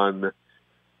Dion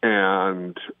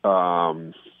and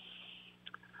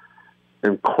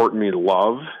Courtney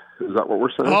Love. Is that what we're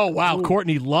saying? Oh wow, Ooh.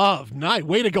 Courtney Love, nice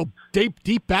way to go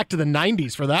deep back to the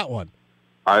 '90s for that one.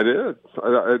 I did.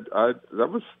 I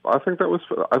think that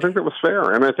was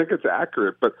fair, and I think it's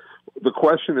accurate. But the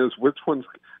question is, which one's?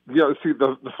 See,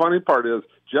 the funny part is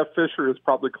Jeff Fisher is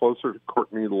probably closer to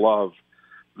Courtney Love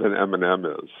than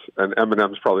Eminem is, and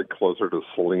Eminem's probably closer to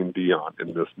Celine Dion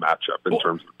in this matchup in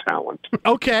terms of talent.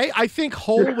 Okay, I think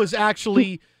Hole was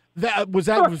actually that was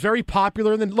very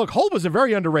popular. And then look, Hole was a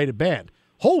very underrated band.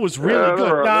 Hole was really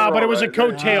good. But it was a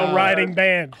coattail riding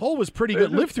band. Hole was pretty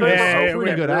good. Live Through the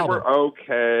pretty good album. They were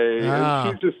okay.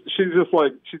 And she's just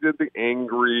like, she did the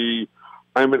angry,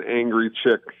 I'm an angry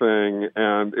chick thing,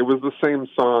 and it was the same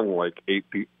song like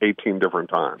 18 different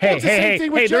times.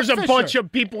 Hey, there's a bunch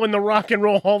of people in the Rock and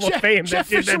Roll Hall of Fame Jeff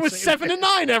that did Fisher that was 7 and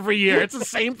 9 every year. It's the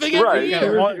same thing every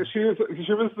year. She was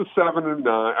the 7 and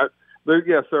 9.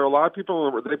 Yes, there are a lot of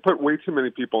people. They put way too many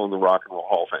people in the Rock and Roll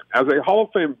Hall of Fame. As a Hall of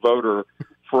Fame voter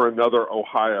for another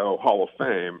Ohio Hall of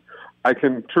Fame, I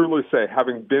can truly say,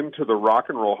 having been to the Rock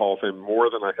and Roll Hall of Fame more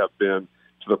than I have been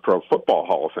to the Pro Football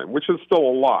Hall of Fame, which is still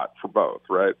a lot for both,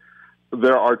 right?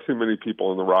 There are too many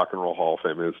people in the Rock and Roll Hall of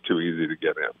Fame, and it's too easy to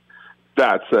get in.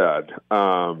 That said,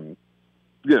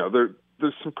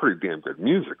 there's some pretty damn good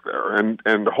music there,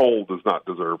 and Hole does not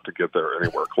deserve to get there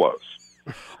anywhere close.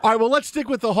 All right, well, let's stick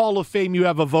with the Hall of Fame you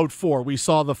have a vote for. We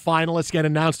saw the finalists get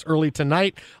announced early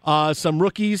tonight. Some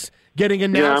rookies getting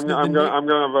announced. Yeah, I'm going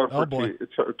to vote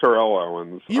for Terrell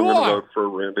Owens. I'm going to vote for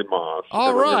Randy Moss.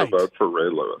 All right. I'm going to vote for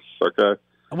Ray Lewis, okay?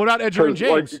 And what about Edgerrin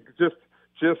James?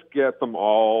 Just get them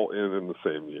all in the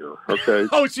same year, okay?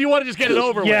 Oh, so you want to just get it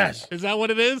over yes. with? Is that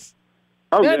what it is?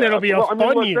 Oh, yeah. It'll be a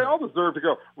fun year. They all deserve to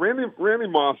go. Randy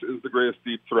Moss is the greatest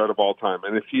deep threat of all time.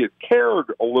 And if he had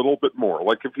cared a little bit more,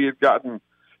 like if he had gotten,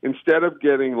 instead of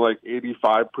getting like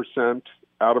 85%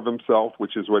 out of himself,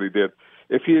 which is what he did,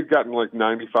 if he had gotten like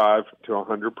 95 to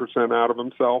 100% out of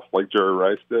himself, like Jerry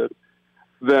Rice did,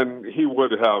 then he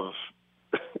would have,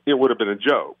 it would have been a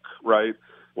joke, right?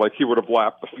 Like he would have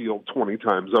lapped the field 20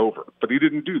 times over. But he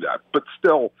didn't do that. But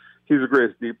still, he's the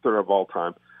greatest deep threat of all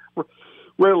time.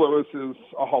 Ray Lewis is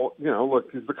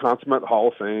he's the consummate Hall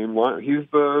of Fame. He's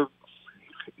the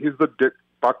Dick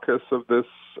Butkus of this,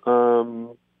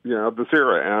 this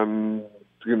era, and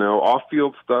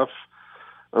off-field stuff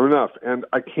enough. And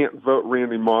I can't vote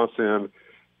Randy Moss in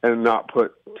and not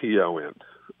put T.O. in.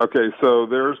 Okay, so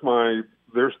there's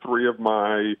 3 of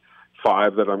my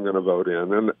 5 that I'm going to vote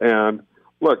in, and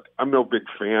look, I'm no big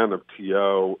fan of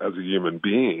T.O. as a human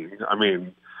being. I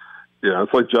mean.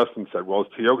 It's like Justin said, well, is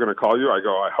T.O. going to call you? I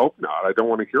go, I hope not. I don't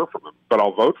want to hear from him, but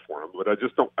I'll vote for him. But I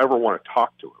just don't ever want to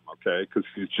talk to him, okay? Because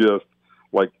he's just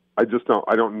like, I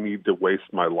don't need to waste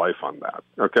my life on that,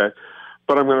 okay?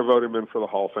 But I'm going to vote him in for the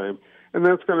Hall of Fame. And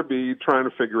then it's going to be trying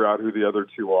to figure out who the other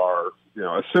 2 are.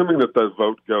 Assuming that the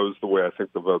vote goes the way I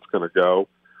think the vote's going to go,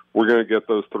 we're going to get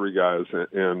those 3 guys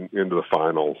into the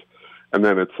finals. And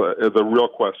then it's the real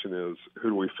question is, who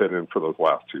do we fit in for those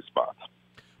last 2 spots?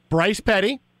 Bryce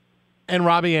Petty and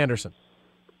Robbie Anderson.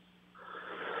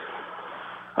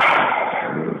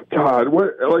 God,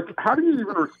 how do you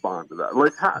even respond to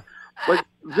that?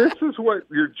 This is what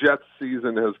your Jets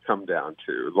season has come down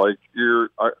to. Like, you're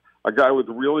a guy with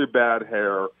really bad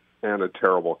hair and a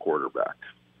terrible quarterback.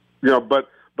 But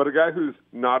a guy who's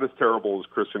not as terrible as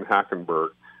Christian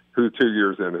Hackenberg, who 2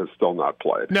 years in has still not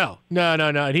played. No.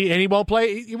 He won't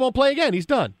play. He won't play again. He's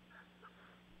done.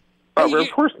 Oh,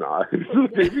 of course not.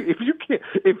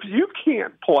 If you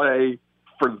can't play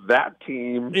for that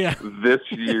team this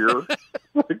year,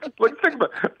 think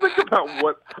about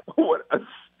what a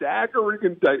staggering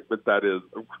indictment that is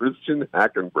of Christian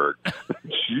Hackenberg.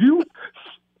 You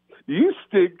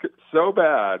stink so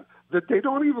bad that they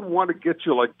don't even want to get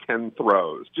you like 10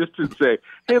 throws just to say,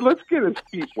 hey, let's get his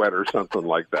feet wet or something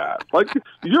like that. Like,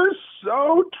 you're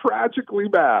so tragically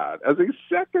bad as a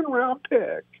second-round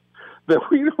pick that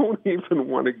we don't even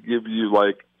want to give you,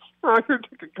 here,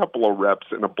 take a couple of reps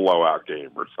in a blowout game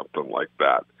or something like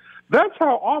that. That's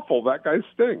how awful that guy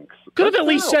stinks. Could have at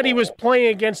least said he was playing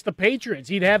against the Patriots.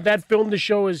 He'd have that film to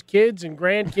show his kids and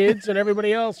grandkids and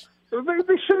everybody else. They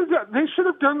should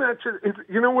have done that.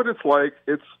 You know what it's like?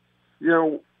 It's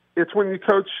when you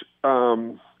coach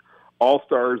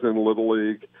All-Stars in Little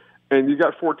League and you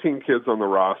got 14 kids on the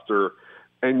roster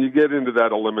and you get into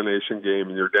that elimination game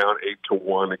and you're down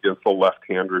 8-1 against a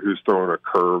left-hander who's throwing a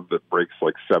curve that breaks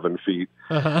like 7 feet.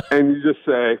 Uh-huh. And you just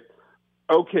say,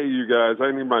 okay, you guys,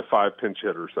 I need my 5 pinch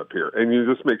hitters up here. And you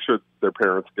just make sure their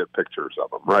parents get pictures of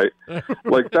them, right?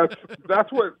 Like that's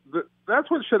what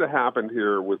should have happened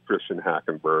here with Christian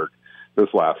Hackenberg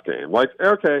this last game. Like,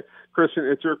 okay, Christian,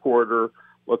 it's your quarter.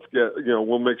 Let's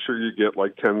we'll make sure you get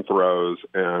like 10 throws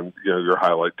and, your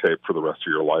highlight tape for the rest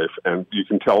of your life. And you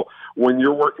can tell when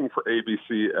you're working for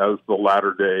ABC as the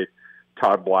latter day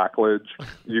Todd Blackledge,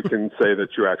 you can say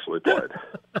that you actually played.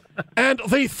 And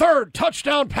the third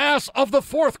touchdown pass of the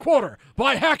fourth quarter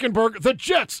by Hackenberg. The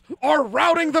Jets are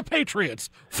routing the Patriots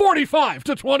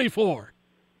 45-24.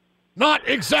 Not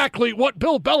exactly what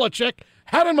Bill Belichick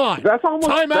had in mind. That's almost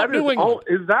timeout New England.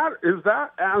 Is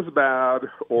that as bad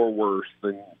or worse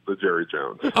than the Jerry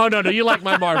Jones? Oh, no, you like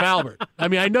my Marv Albert. I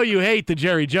mean, I know you hate the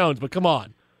Jerry Jones, but come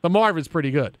on. The Marv is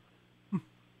pretty good.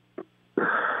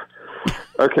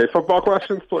 Okay, football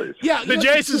questions, please. Yeah, the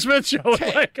Jason Smith Show with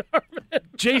Mike Harmon.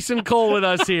 Jason Cole with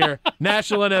us here,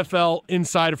 National NFL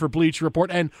Insider for Bleacher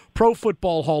Report and Pro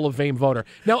Football Hall of Fame voter.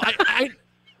 Now,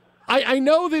 I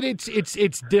know that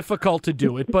it's difficult to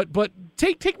do it, but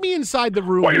take me inside the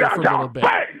room here for a little bit.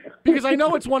 Because I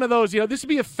know it's one of those, this would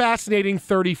be a fascinating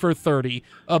 30 for 30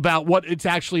 about what it's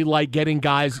actually like getting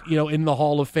guys, in the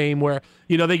Hall of Fame where,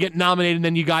 they get nominated and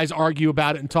then you guys argue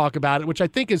about it and talk about it, which I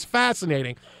think is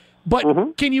fascinating.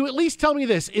 But can you at least tell me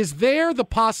this? Is there the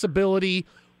possibility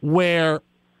where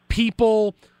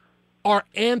people are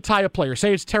anti a player,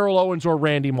 say it's Terrell Owens or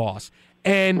Randy Moss,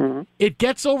 and it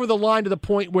gets over the line to the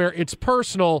point where it's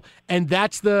personal, and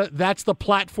that's the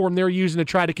platform they're using to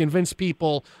try to convince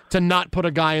people to not put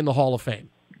a guy in the Hall of Fame?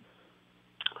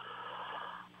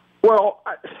 Well,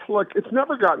 look, it's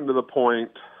never gotten to the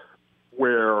point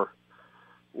where,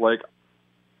 like,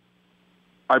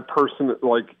 I'm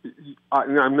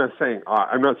not saying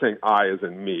I as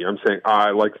in me. I'm saying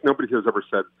I, like, nobody has ever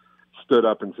stood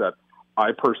up and said,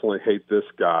 I personally hate this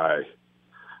guy.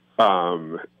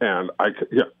 Now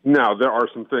there are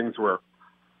some things where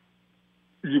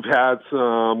you've had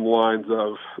some lines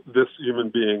of this human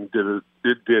being did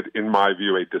in my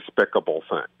view a despicable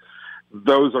thing.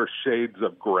 Those are shades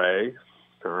of gray.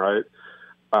 All right.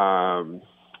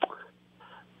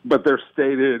 But they're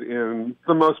stated in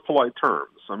the most polite terms.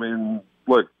 I mean,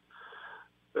 look,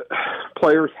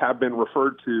 players have been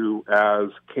referred to as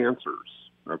cancers,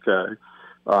 okay?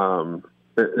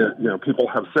 People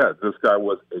have said this guy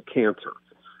was a cancer.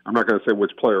 I'm not going to say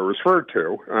which player referred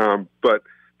to, but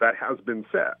that has been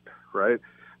said, right?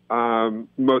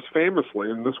 Most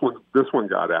famously, and this one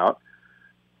got out,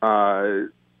 Ira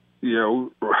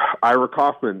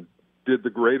Kaufman did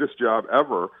the greatest job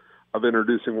ever of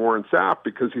introducing Warren Sapp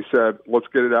because he said, let's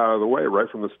get it out of the way right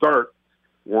from the start.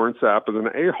 Warren Sapp is an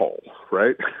a-hole,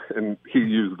 right? And he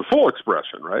used the full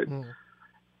expression, right?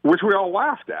 Which we all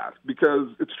laughed at because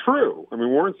it's true. I mean,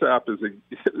 Warren Sapp's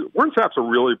a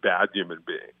really bad human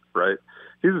being, right?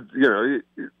 He's,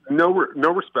 no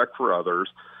respect for others,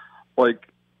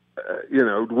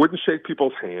 wouldn't shake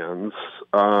people's hands,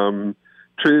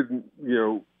 treated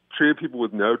people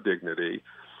with no dignity,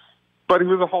 but he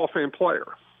was a Hall of Fame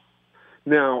player.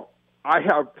 Now,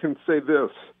 can say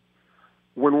this.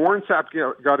 When Warren Sapp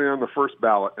got in on the first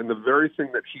ballot, and the very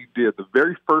thing that he did, the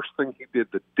very first thing he did,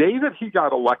 the day that he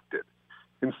got elected,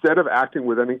 instead of acting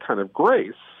with any kind of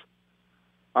grace,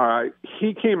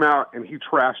 he came out and he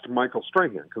trashed Michael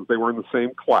Strahan because they were in the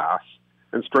same class,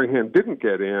 and Strahan didn't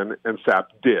get in, and Sapp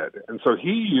did. And so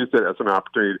he used it as an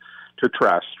opportunity to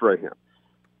trash Strahan.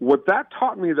 What that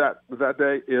taught me that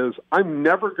day is I'm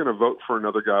never going to vote for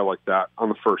another guy like that on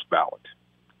the first ballot.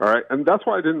 All right, and that's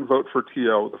why I didn't vote for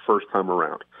T.O. the first time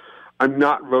around. I'm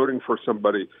not voting for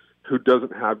somebody who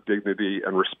doesn't have dignity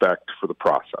and respect for the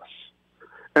process.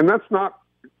 And that's not,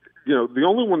 the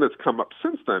only one that's come up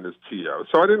since then is T.O.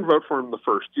 So I didn't vote for him the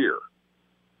first year.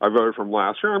 I voted for him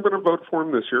last year. I'm going to vote for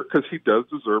him this year because he does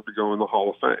deserve to go in the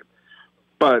Hall of Fame.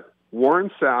 But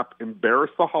Warren Sapp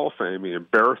embarrassed the Hall of Fame. He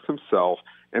embarrassed himself,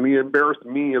 and he embarrassed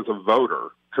me as a voter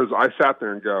because I sat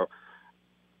there and go,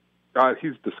 God,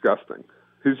 he's disgusting.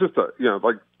 He's just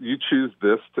you choose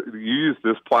this, you use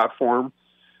this platform,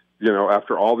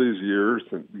 after all these years,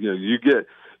 and you get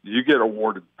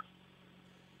awarded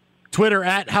Twitter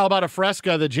at How About a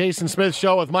Fresca, The Jason Smith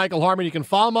Show with Michael Harmon. You can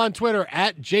follow him on Twitter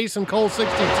at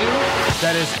JasonCole62.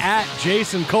 That is at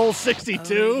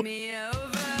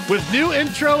JasonCole62. With new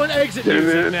intro and exit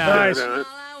music now. Nice.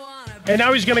 And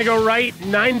now he's going to go write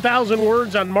 9,000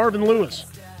 words on Marvin Lewis.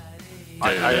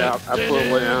 I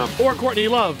absolutely am. Or Courtney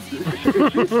Love.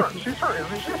 She's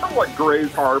from like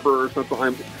Grays Harbor or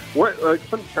something.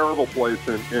 Some terrible place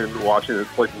in Washington.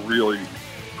 It's like really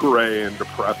gray and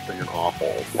depressing and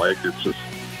awful. Like it's just,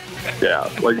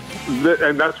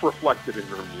 and that's reflected in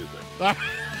her music.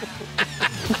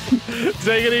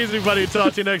 Take it easy, buddy.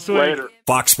 Talk to you next week. Later.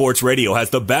 Fox Sports Radio has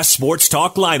the best sports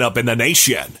talk lineup in the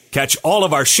nation. Catch all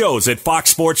of our shows at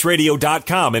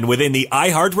foxsportsradio.com and within the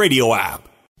iHeartRadio app.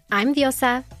 I'm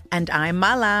Diosa. And I'm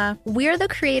Mala. We're the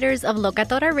creators of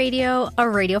Locatora Radio, a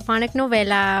radiophonic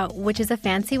novela, which is a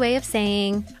fancy way of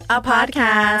saying a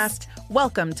podcast.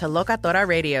 Welcome to Locatora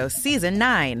Radio Season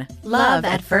 9. Love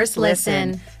at First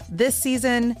Listen. This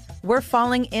season, we're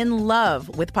falling in love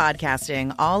with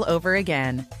podcasting all over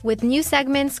again. With new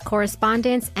segments,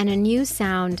 correspondence, and a new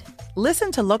sound.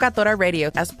 Listen to Locatora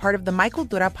Radio as part of the Michael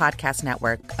Dura Podcast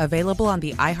Network, available on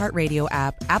the iHeartRadio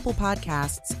app, Apple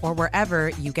Podcasts, or wherever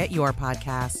you get your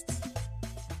podcasts.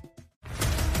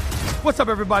 What's up,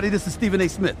 everybody? This is Stephen A.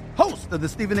 Smith, host of the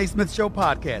Stephen A. Smith Show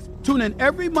podcast. Tune in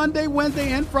every Monday, Wednesday,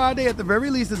 and Friday at the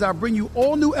very least as I bring you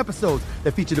all new episodes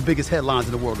that feature the biggest headlines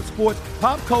in the world of sports,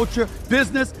 pop culture,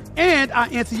 business, and I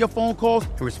answer your phone calls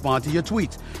and respond to your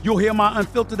tweets. You'll hear my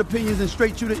unfiltered opinions and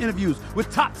straight-shooter interviews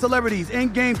with top celebrities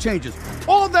and game changers.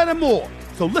 All that and more.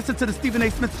 So listen to the Stephen A.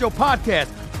 Smith Show podcast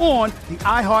on the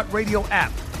iHeartRadio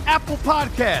app, Apple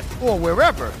Podcasts, or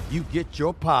wherever you get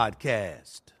your podcast.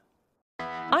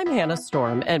 I'm Hannah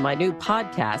Storm, and my new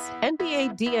podcast,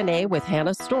 NBA DNA with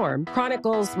Hannah Storm,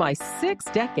 chronicles my 6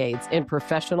 decades in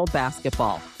professional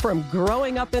basketball. From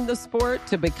growing up in the sport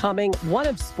to becoming one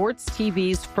of sports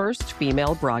TV's first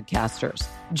female broadcasters.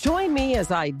 Join me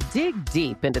as I dig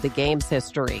deep into the game's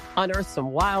history, unearth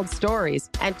some wild stories,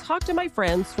 and talk to my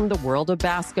friends from the world of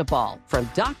basketball, from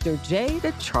Dr. J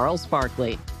to Charles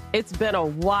Barkley. It's been a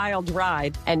wild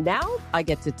ride, and now I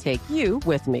get to take you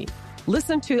with me.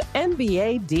 Listen to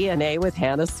NBA DNA with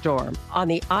Hannah Storm on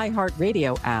the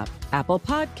iHeartRadio app, Apple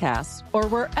Podcasts, or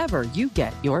wherever you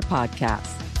get your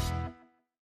podcasts.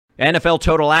 NFL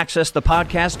Total Access, the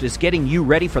podcast, is getting you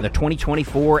ready for the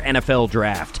 2024 NFL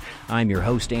Draft. I'm your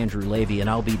host, Andrew Levy, and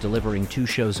I'll be delivering 2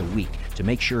 shows a week to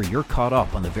make sure you're caught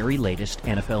up on the very latest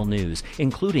NFL news,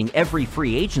 including every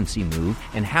free agency move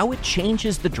and how it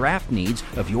changes the draft needs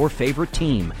of your favorite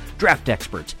team. Draft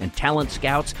experts and talent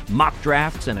scouts, mock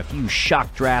drafts, and a few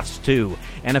shock drafts, too.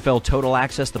 NFL Total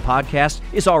Access, the podcast,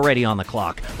 is already on the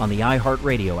clock on the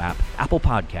iHeartRadio app, Apple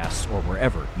Podcasts, or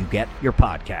wherever you get your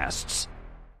podcasts.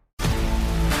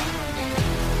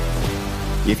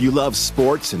 If you love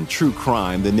sports and true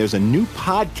crime, then there's a new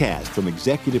podcast from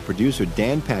executive producer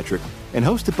Dan Patrick and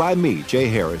hosted by me, Jay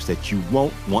Harris, that you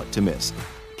won't want to miss.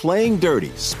 Playing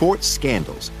Dirty: Sports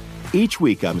Scandals. Each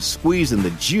week, I'm squeezing the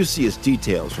juiciest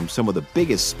details from some of the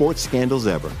biggest sports scandals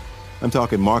ever. I'm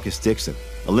talking Marcus Dixon,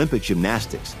 Olympic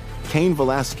gymnastics, Cain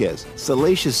Velasquez,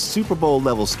 salacious Super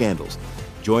Bowl-level scandals.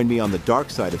 Join me on the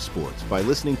dark side of sports by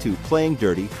listening to Playing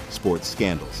Dirty: Sports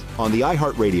Scandals on the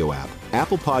iHeartRadio app,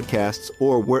 Apple Podcasts,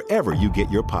 or wherever you get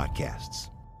your podcasts.